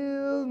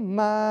still,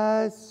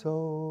 my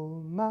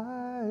soul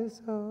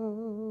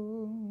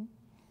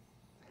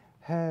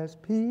has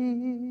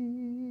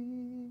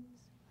peace,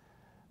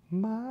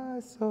 my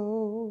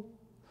soul.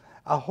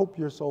 I hope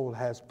your soul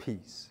has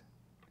peace.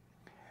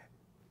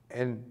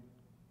 And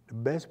the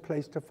best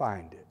place to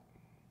find it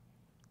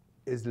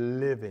is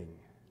living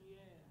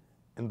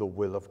in the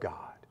will of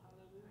God.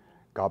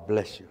 God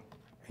bless you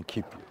and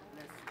keep you.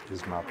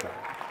 This is my prayer.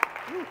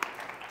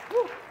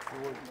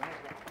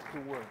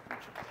 Good word.